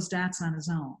connects those dots on his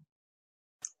own.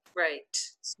 Right.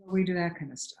 So we do that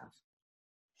kind of stuff.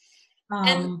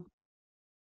 And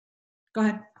go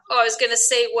ahead. Oh, I was going to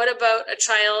say, what about a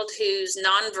child who's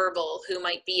nonverbal, who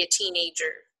might be a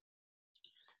teenager?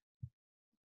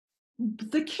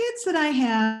 The kids that I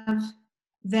have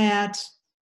that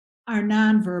are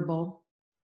nonverbal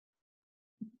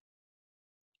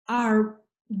are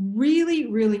really,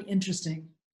 really interesting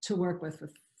to work with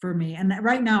for me. And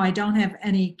right now, I don't have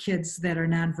any kids that are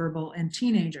nonverbal and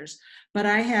teenagers, but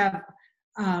I have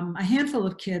a handful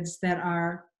of kids that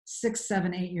are 6,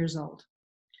 7, 8 years old.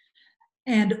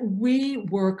 And we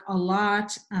work a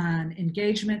lot on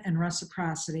engagement and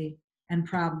reciprocity and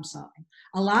problem solving.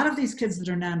 A lot of these kids that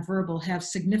are nonverbal have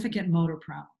significant motor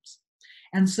problems.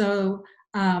 And so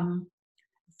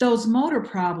those motor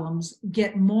problems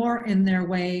get more in their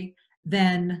way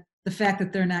than the fact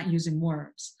that they're not using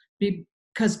words.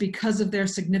 Because of their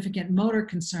significant motor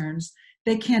concerns,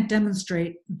 they can't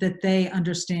demonstrate that they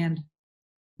understand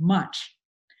much.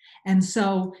 And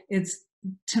so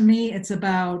to me, it's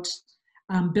about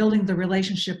building the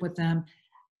relationship with them,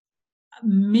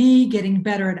 me getting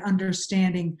better at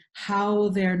understanding how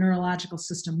their neurological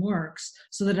system works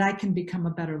so that I can become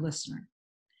a better listener,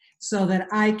 so that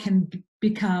I can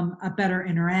become a better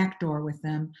interactor with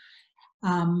them,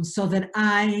 so that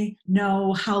I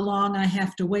know how long I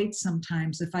have to wait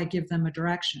sometimes if I give them a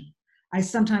direction. I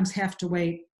sometimes have to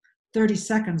wait 30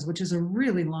 seconds, which is a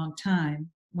really long time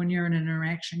when you're in an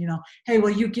interaction. Hey,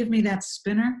 will you give me that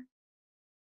spinner?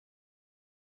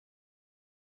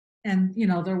 And,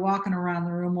 they're walking around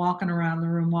the room.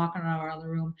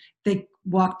 They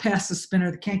walk past the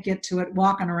spinner, they can't get to it,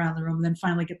 walking around the room, and then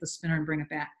finally get the spinner and bring it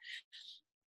back.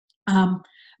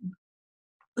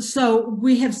 So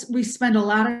we spend a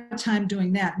lot of time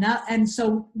doing that now. And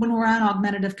so when we're on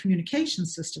augmentative communication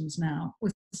systems now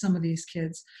with some of these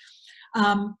kids,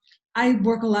 I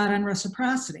work a lot on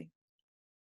reciprocity.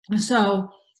 So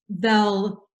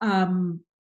they'll, I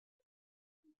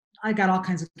got all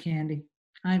kinds of candy.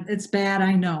 It's bad,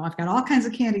 I know. I've got all kinds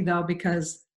of candy though,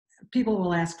 because people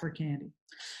will ask for candy.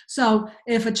 So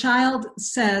if a child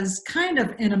says, kind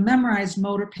of in a memorized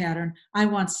motor pattern, I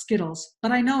want Skittles,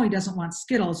 but I know he doesn't want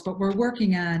Skittles, but we're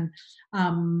working on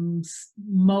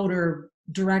motor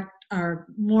direct or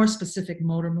more specific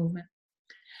motor movement.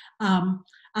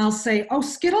 I'll say, oh,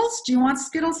 Skittles? Do you want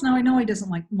Skittles? Now I know he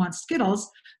doesn't want Skittles,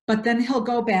 but then he'll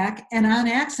go back and on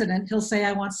accident, he'll say,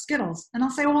 I want Skittles. And I'll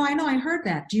say, well, I know, I heard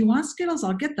that. Do you want Skittles?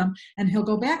 I'll get them. And he'll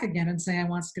go back again and say, I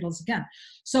want Skittles again.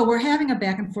 So we're having a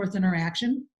back and forth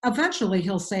interaction. Eventually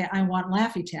he'll say, I want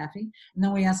Laffy Taffy. And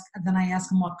then I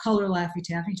ask him what color Laffy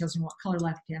Taffy. He tells me what color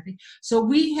Laffy Taffy. So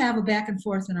we have a back and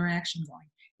forth interaction going.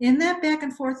 In that back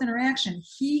and forth interaction,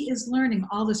 he is learning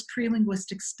all this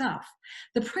pre-linguistic stuff.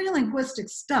 The pre-linguistic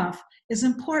stuff is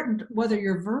important whether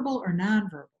you're verbal or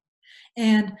nonverbal.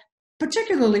 And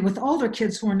particularly with older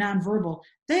kids who are nonverbal,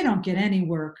 they don't get any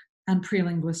work on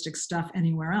pre-linguistic stuff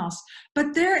anywhere else.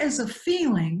 But there is a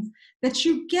feeling that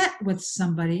you get with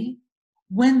somebody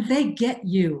when they get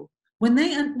you.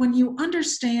 When you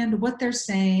understand what they're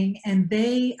saying and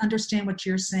they understand what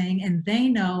you're saying and they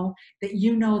know that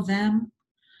you know them,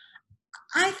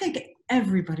 I think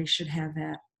everybody should have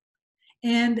that.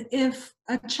 And if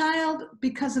a child,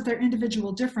 because of their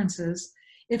individual differences,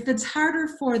 if it's harder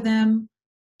for them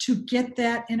to get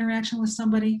that interaction with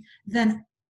somebody, then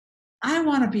I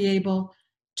want to be able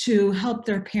to help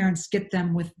their parents get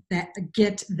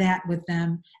that with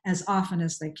them as often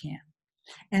as they can.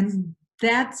 And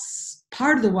that's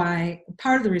part of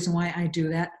the reason why I do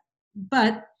that.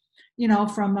 But,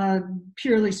 from a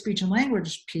purely speech and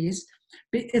language piece,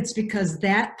 it's because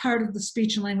that part of the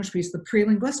speech and language piece, the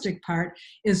pre-linguistic part,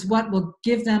 is what will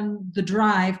give them the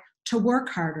drive to work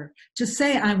harder, to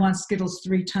say, I want Skittles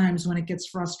 3 times when it gets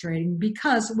frustrating,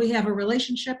 because we have a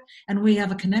relationship and we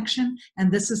have a connection,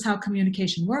 and this is how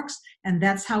communication works, and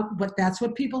that's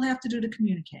what people have to do to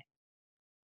communicate.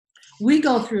 We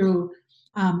go through,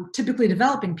 typically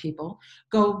developing people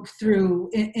go through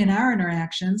in our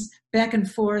interactions, back and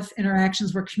forth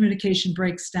interactions where communication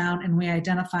breaks down and we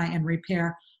identify and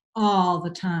repair all the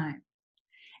time.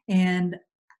 And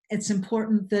it's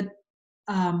important that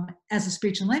as a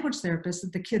speech and language therapist,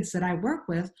 that the kids that I work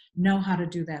with know how to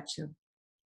do that too.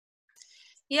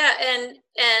 Yeah, and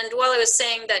while I was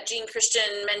saying that Jean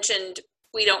Christian mentioned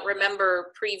we don't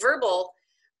remember pre-verbal,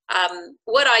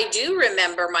 what I do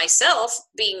remember myself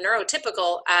being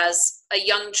neurotypical as a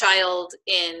young child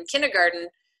in kindergarten,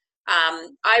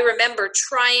 I remember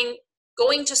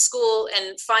going to school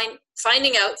and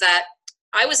finding out that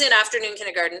I was in afternoon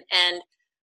kindergarten, and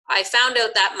I found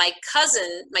out that my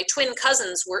twin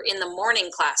cousins were in the morning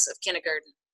class of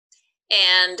kindergarten.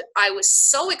 And I was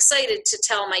so excited to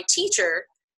tell my teacher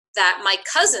that my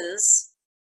cousins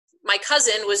my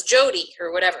cousin was Jody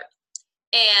or whatever.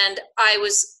 And I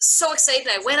was so excited.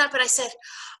 I went up and I said,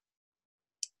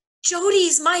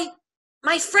 Jody's my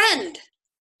friend,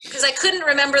 because I couldn't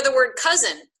remember the word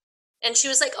cousin. And she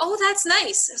was like, oh, that's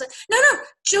nice. I was like, no,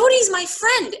 Jody's my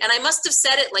friend. And I must have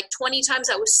said it like 20 times.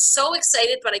 I was so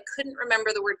excited, but I couldn't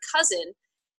remember the word cousin.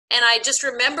 And I just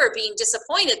remember being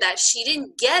disappointed that she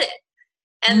didn't get it.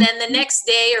 And then the next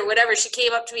day or whatever, she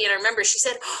came up to me and I remember she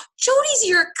said, oh, Jody's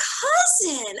your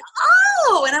cousin.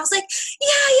 Oh, and I was like,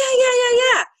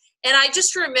 yeah. And I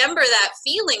just remember that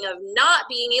feeling of not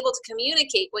being able to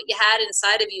communicate what you had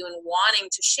inside of you and wanting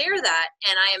to share that.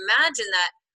 And I imagine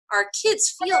that our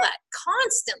kids feel that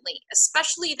constantly,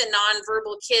 especially the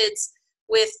nonverbal kids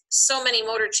with so many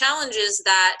motor challenges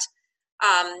that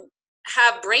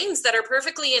have brains that are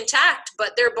perfectly intact,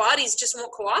 but their bodies just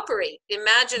won't cooperate.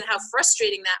 Imagine how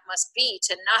frustrating that must be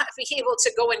to not be able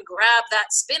to go and grab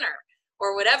that spinner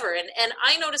or whatever. And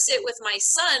I notice it with my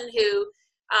son who,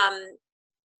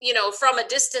 from a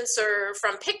distance or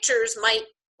from pictures might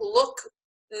look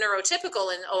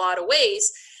neurotypical in a lot of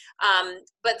ways.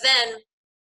 But then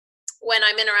when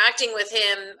I'm interacting with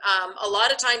him, a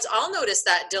lot of times I'll notice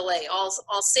that delay.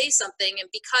 I'll say something, and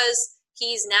because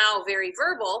he's now very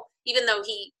verbal, even though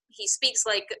he speaks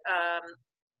like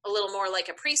a little more like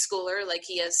a preschooler, like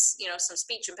he has, some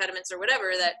speech impediments or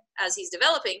whatever that as he's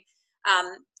developing.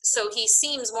 So he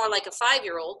seems more like a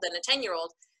 5-year-old than a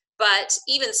 10-year-old. But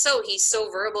even so, he's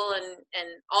so verbal and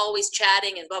always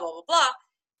chatting and blah, blah, blah, blah.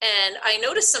 And I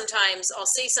notice sometimes I'll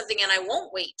say something and I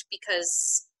won't wait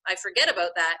because I forget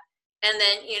about that. And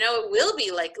then, it will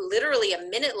be like literally a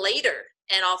minute later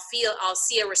and I'll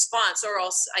see a response, or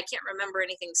I can't remember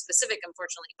anything specific,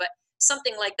 unfortunately, but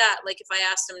something like that. Like if I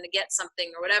asked him to get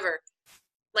something or whatever,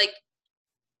 like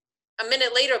a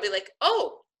minute later, I'll be like,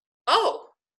 oh,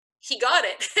 he got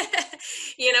it.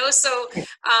 So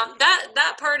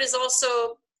that part is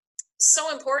also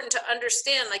so important to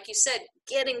understand. Like you said,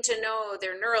 getting to know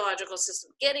their neurological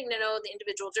system, getting to know the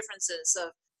individual differences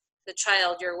of the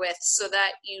child you're with, so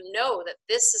that you know that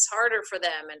this is harder for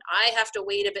them and I have to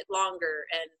wait a bit longer,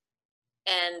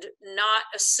 and not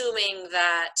assuming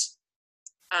that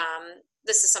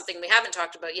this is something we haven't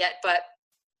talked about yet, but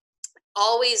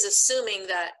always assuming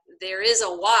that there is a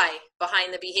why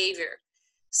behind the behavior.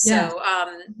 So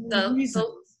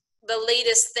the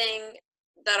latest thing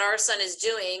that our son is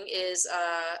doing is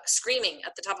screaming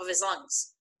at the top of his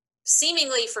lungs,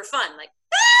 seemingly for fun, like,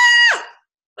 ah!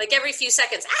 Like every few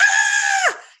seconds,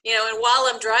 ah! And while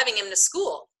I'm driving him to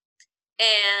school.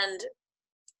 And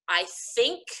I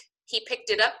think he picked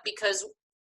it up because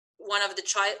one of the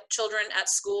children at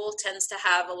school tends to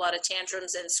have a lot of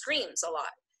tantrums and screams a lot.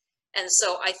 And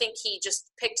so I think he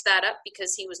just picked that up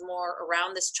because he was more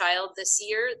around this child this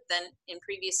year than in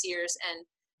previous years. And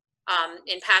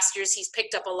in past years, he's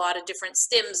picked up a lot of different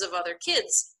stims of other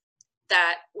kids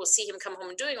that will see him come home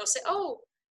and doing. We'll say, oh,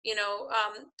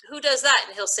 who does that?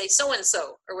 And he'll say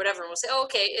so-and-so or whatever. And we'll say, oh,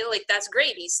 okay, that's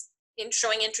great. He's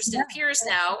showing interest in peers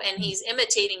now, and he's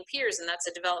imitating peers, and that's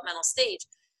a developmental stage.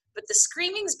 But the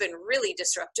screaming's been really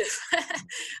disruptive.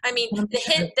 I mean,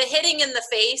 the hitting in the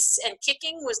face and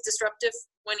kicking was disruptive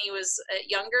when he was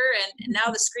younger, and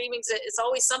now the screaming's, it's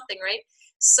always something, right?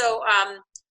 So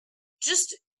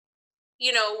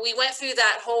we went through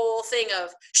that whole thing of,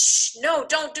 shh, no,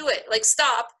 don't do it, like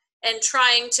stop, and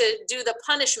trying to do the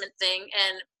punishment thing,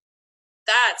 and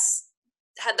that's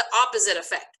had the opposite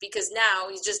effect because now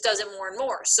he just does it more and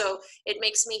more. So it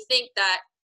makes me think that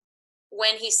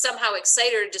when he's somehow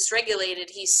excited or dysregulated,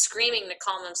 he's screaming to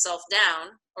calm himself down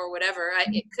or whatever.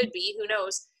 It could be, who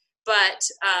knows, but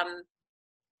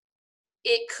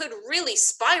it could really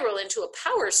spiral into a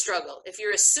power struggle if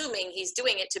you're assuming he's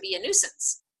doing it to be a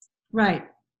nuisance. Right.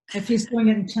 If he's doing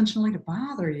it intentionally to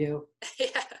bother you.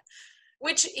 Yeah.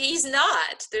 Which he's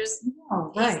not. He's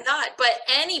not. But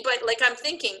anybody, like I'm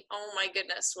thinking, oh my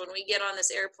goodness, when we get on this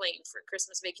airplane for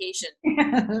Christmas vacation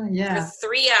for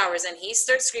 3 hours and he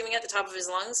starts screaming at the top of his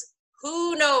lungs,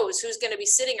 who knows who's going to be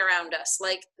sitting around us?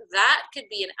 Like that could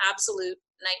be an absolute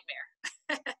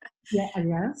nightmare.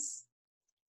 Yes.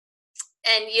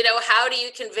 And how do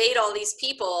you convey to all these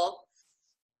people?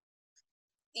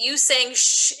 You saying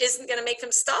shh isn't going to make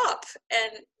him stop,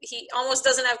 and he almost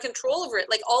doesn't have control over it.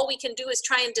 Like all we can do is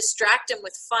try and distract him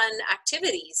with fun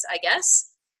activities, I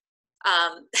guess.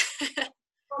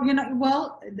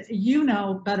 Well, you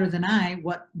know better than I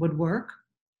what would work.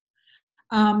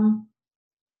 In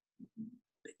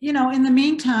the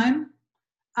meantime,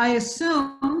 I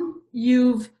assume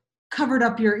you've covered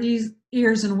up your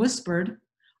ears and whispered.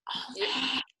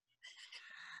 Oh,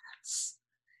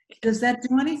 does that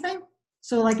do anything?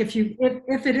 So like if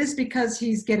it is because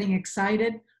he's getting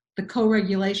excited, the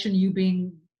co-regulation, you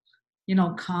being,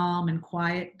 calm and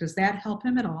quiet, does that help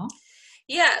him at all?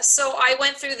 Yeah, so I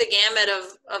went through the gamut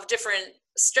of different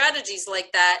strategies like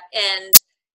that, and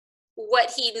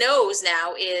what he knows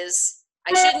now is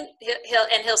I shouldn't.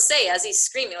 He'll say as he's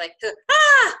screaming, like,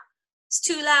 ah, it's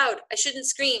too loud. I shouldn't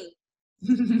scream.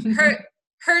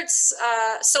 Hurts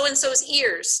so and so's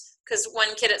ears, because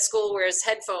one kid at school wears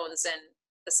headphones and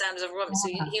the sound is overwhelming. So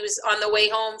he was on the way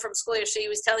home from school yesterday. He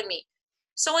was telling me,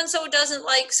 so and so doesn't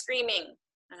like screaming,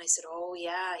 and I said, oh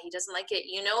yeah, he doesn't like it.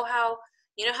 You know how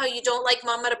you don't like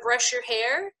mama to brush your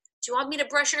hair? Do you want me to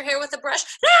brush your hair with a brush?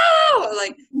 No!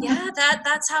 Like, yeah,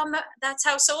 that's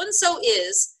how so-and-so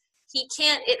is. He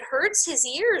can't, it hurts his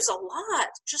ears a lot,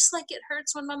 just like it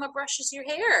hurts when mama brushes your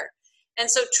hair. And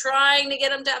so trying to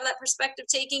get him to have that perspective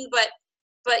taking, but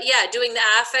yeah, doing the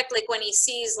affect, like when he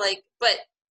sees, like, but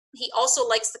he also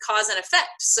likes the cause and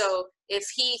effect. So if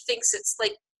he thinks it's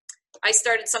like, I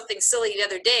started something silly the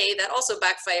other day that also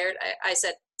backfired. I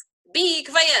said, be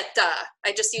quieta.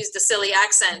 I just used a silly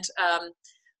accent,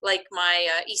 like my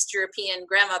East European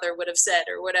grandmother would have said,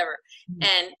 or whatever.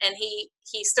 And he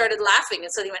started laughing,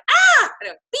 and so he went, ah, I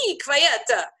went, be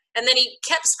quieta. And then he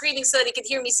kept screaming so that he could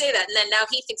hear me say that. And then now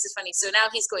he thinks it's funny. So now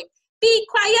he's going, be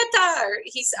quieta. Or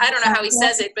I don't know how he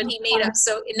says it, but he made up.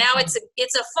 So now it's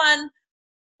a fun,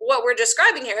 what we're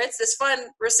describing here. It's this fun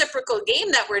reciprocal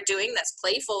game that we're doing that's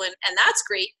playful, and that's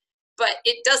great, but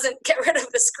it doesn't get rid of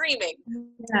the screaming.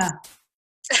 Yeah.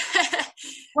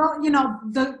 Well,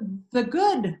 the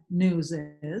good news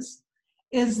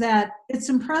is that it's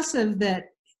impressive that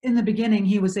in the beginning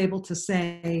he was able to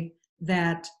say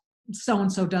that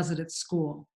so-and-so does it at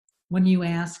school. When you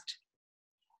asked,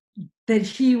 that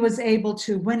he was able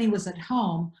to, when he was at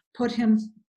home,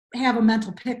 have a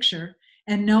mental picture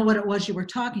and know what it was you were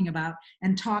talking about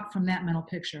and talk from that mental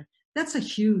picture. That's a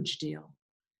huge deal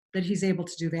that he's able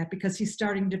to do that, because he's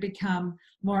starting to become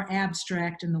more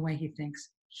abstract in the way he thinks.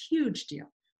 Huge deal.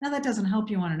 Now that doesn't help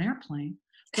you on an airplane,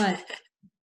 but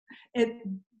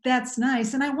that's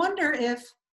nice. And I wonder if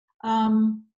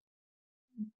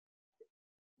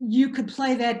you could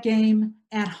play that game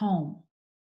at home.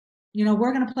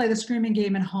 We're going to play the screaming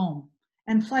game at home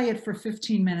and play it for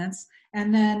 15 minutes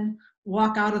and then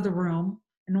walk out of the room,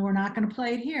 and we're not going to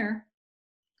play it here.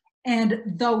 And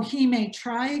though he may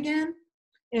try again,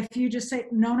 if you just say,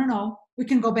 no, we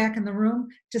can go back in the room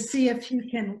to see if he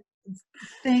can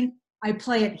think, I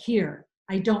play it here.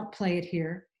 I don't play it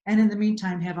here. And in the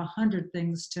meantime, have 100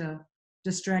 things to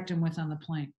distract him with on the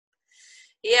plane.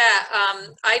 Yeah,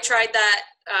 I tried that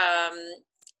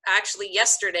actually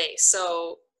yesterday.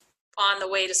 So on the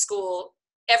way to school,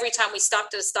 every time we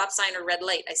stopped at a stop sign or red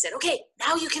light, I said, okay,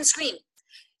 now you can scream.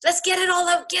 Let's get it all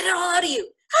out of you.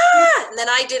 Ah! And then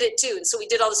I did it too. And so we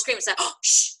did all the screaming. It's like, oh,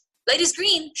 shh, light is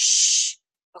green. Shh.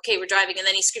 Okay, we're driving. And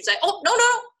then he screams like, oh, no,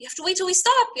 you have to wait till we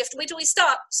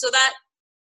stop. So that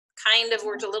kind of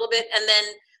worked a little bit. And then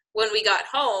when we got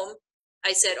home,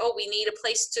 I said, oh, we need a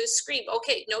place to scream.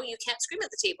 Okay, no, you can't scream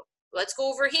at the table. Let's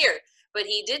go over here. But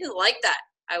he didn't like that.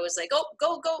 I was like, oh,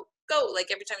 go.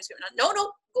 Like every time he's screaming, no,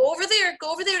 go over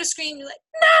there to scream. You're like,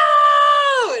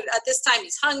 no! And at this time,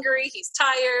 he's hungry, he's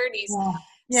tired,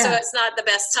 so it's not the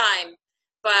best time.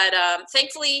 But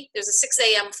thankfully, there's a 6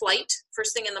 a.m. flight.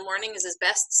 First thing in the morning is his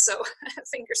best, so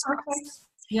fingers crossed. Okay.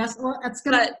 Yes, well, it's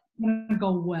going to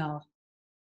go well.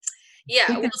 Yeah,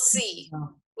 we'll see.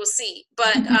 We'll see.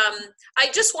 But I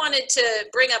just wanted to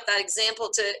bring up that example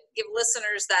to give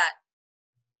listeners that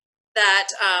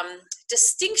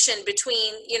distinction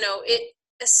between,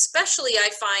 especially I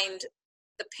find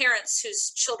the parents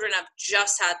whose children have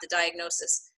just had the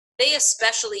diagnosis, they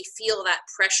especially feel that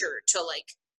pressure to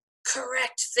like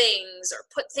correct things or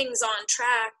put things on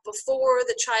track before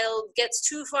the child gets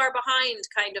too far behind,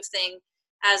 kind of thing,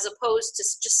 as opposed to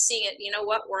just seeing it,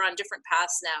 we're on different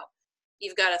paths now.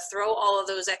 You've got to throw all of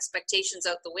those expectations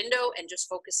out the window and just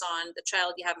focus on the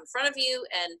child you have in front of you,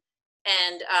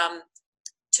 and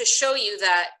to show you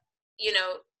that,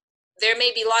 there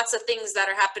may be lots of things that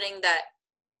are happening that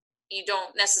you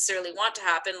don't necessarily want to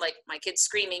happen, like my kid's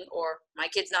screaming, or my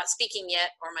kid's not speaking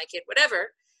yet, or my kid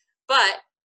whatever. But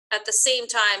at the same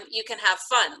time, you can have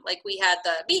fun. Like we had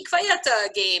the Be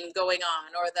Quieta game going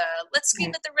on, or the Let's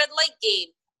Scream at the Red Light game.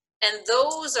 And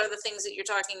those are the things that you're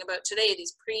talking about today,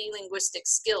 these pre-linguistic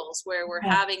skills, where we're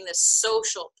having this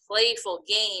social, playful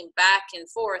game back and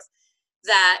forth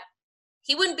that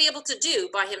he wouldn't be able to do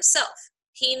by himself.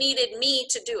 He needed me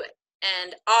to do it.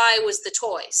 And I was the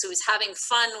toy. So he's having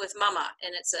fun with mama.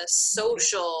 And it's a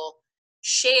social,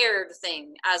 shared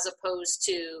thing, as opposed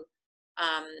to,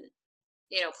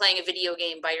 playing a video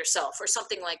game by yourself or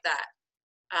something like that.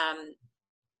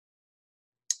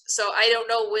 So I don't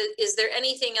know, is there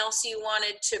anything else you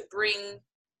wanted to bring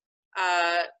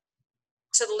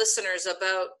to the listeners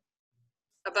about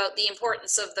the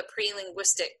importance of the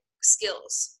pre-linguistic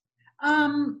skills?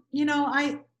 I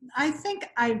think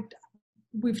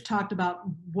we've talked about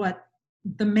what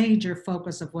the major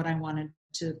focus of what I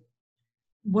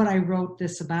wrote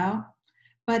this about,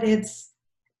 but it's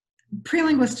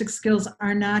pre-linguistic skills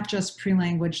are not just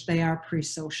pre-language, they are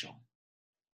pre-social.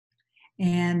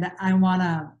 And I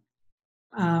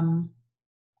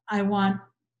want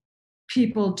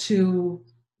people to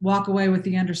walk away with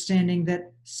the understanding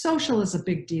that social is a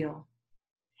big deal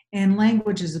and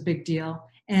language is a big deal,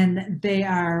 and they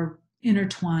are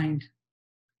intertwined.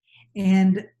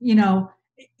 And,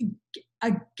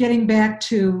 getting back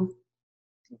to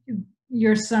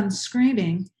your son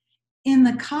screaming in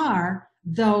the car,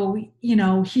 though,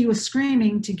 he was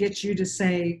screaming to get you to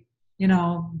say,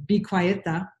 be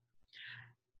quieta.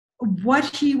 What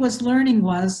he was learning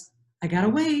was, I gotta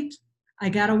wait.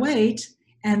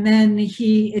 And then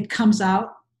it comes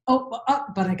out,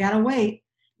 but I gotta wait.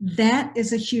 That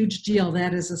is a huge deal.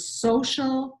 That is a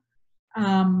social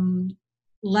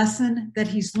lesson that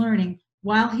he's learning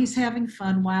while he's having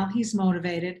fun, while he's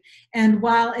motivated. And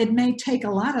while it may take a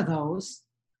lot of those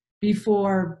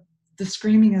before the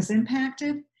screaming is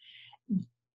impacted,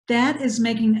 that is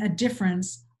making a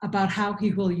difference about how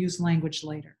he will use language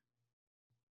later.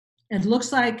 It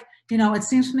looks like, it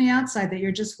seems from the outside that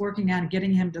you're just working on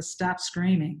getting him to stop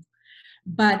screaming.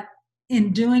 But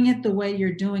in doing it the way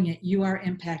you're doing it, you are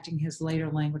impacting his later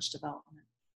language development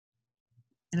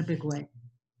in a big way.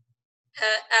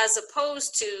 As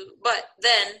opposed to, but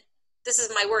then this is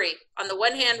my worry. On the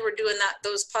one hand, we're doing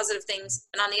those positive things.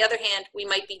 And on the other hand, we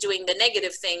might be doing the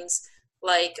negative things.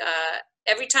 Like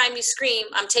every time you scream,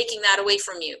 I'm taking that away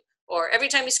from you. Or every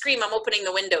time you scream, I'm opening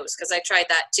the windows, because I tried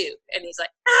that too. And he's like,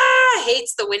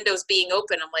 hates the windows being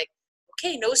open. I'm like,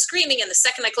 okay, no screaming. And the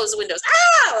second I close the windows,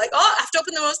 like, I have to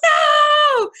open the windows,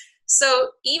 no!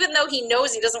 So even though he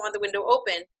knows he doesn't want the window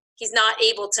open, he's not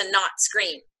able to not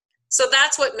scream. So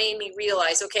that's what made me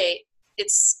realize, okay,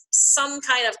 it's some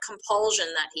kind of compulsion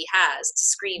that he has to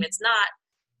scream. It's not,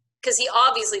 because he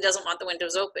obviously doesn't want the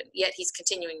windows open, yet he's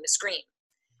continuing to scream.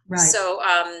 Right. So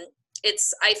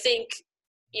I think,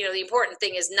 the important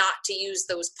thing is not to use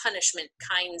those punishment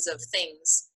kinds of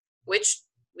things, which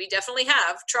we definitely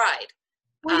have tried.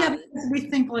 Well, because we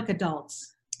think like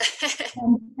adults.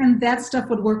 and that stuff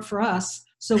would work for us.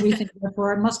 So we think,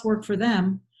 therefore, it must work for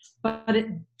them. But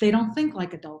they don't think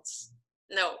like adults.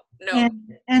 No.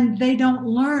 And they don't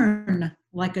learn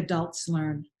like adults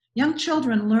learn. Young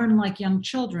children learn like young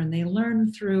children. They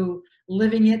learn through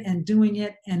living it and doing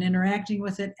it and interacting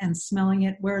with it and smelling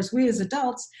it, whereas we as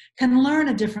adults can learn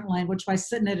a different language by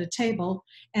sitting at a table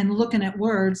and looking at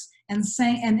words and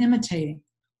saying and imitating.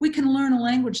 We can learn a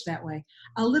language that way.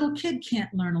 A little kid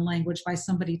can't learn a language by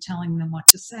somebody telling them what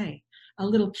to say. A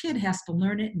little kid has to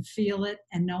learn it and feel it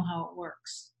and know how it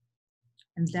works.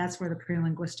 And that's where the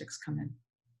pre-linguistics come in.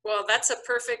 Well, that's a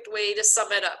perfect way to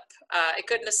sum it up. I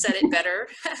couldn't have said it better.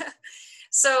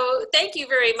 So thank you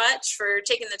very much for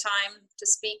taking the time to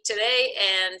speak today.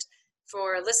 And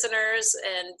for listeners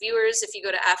and viewers, if you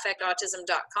go to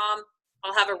affectautism.com,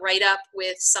 I'll have a write-up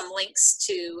with some links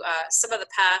to some of the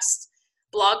past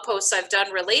blog posts I've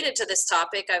done related to this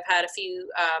topic. I've had a few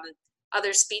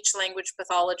other speech language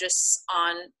pathologists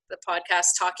on the podcast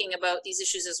talking about these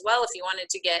issues as well, if you wanted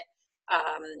to get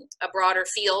a broader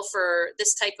feel for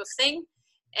this type of thing.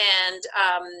 And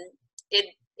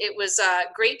it was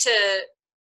great to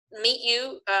meet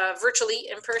you virtually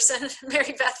in person,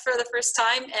 Mary Beth, for the first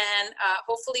time. And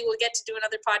hopefully we'll get to do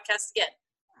another podcast again.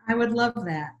 I would love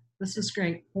that. This is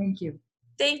great. Thank you.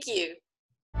 Thank you.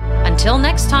 Until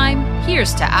next time,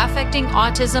 here's to affecting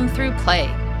autism through play.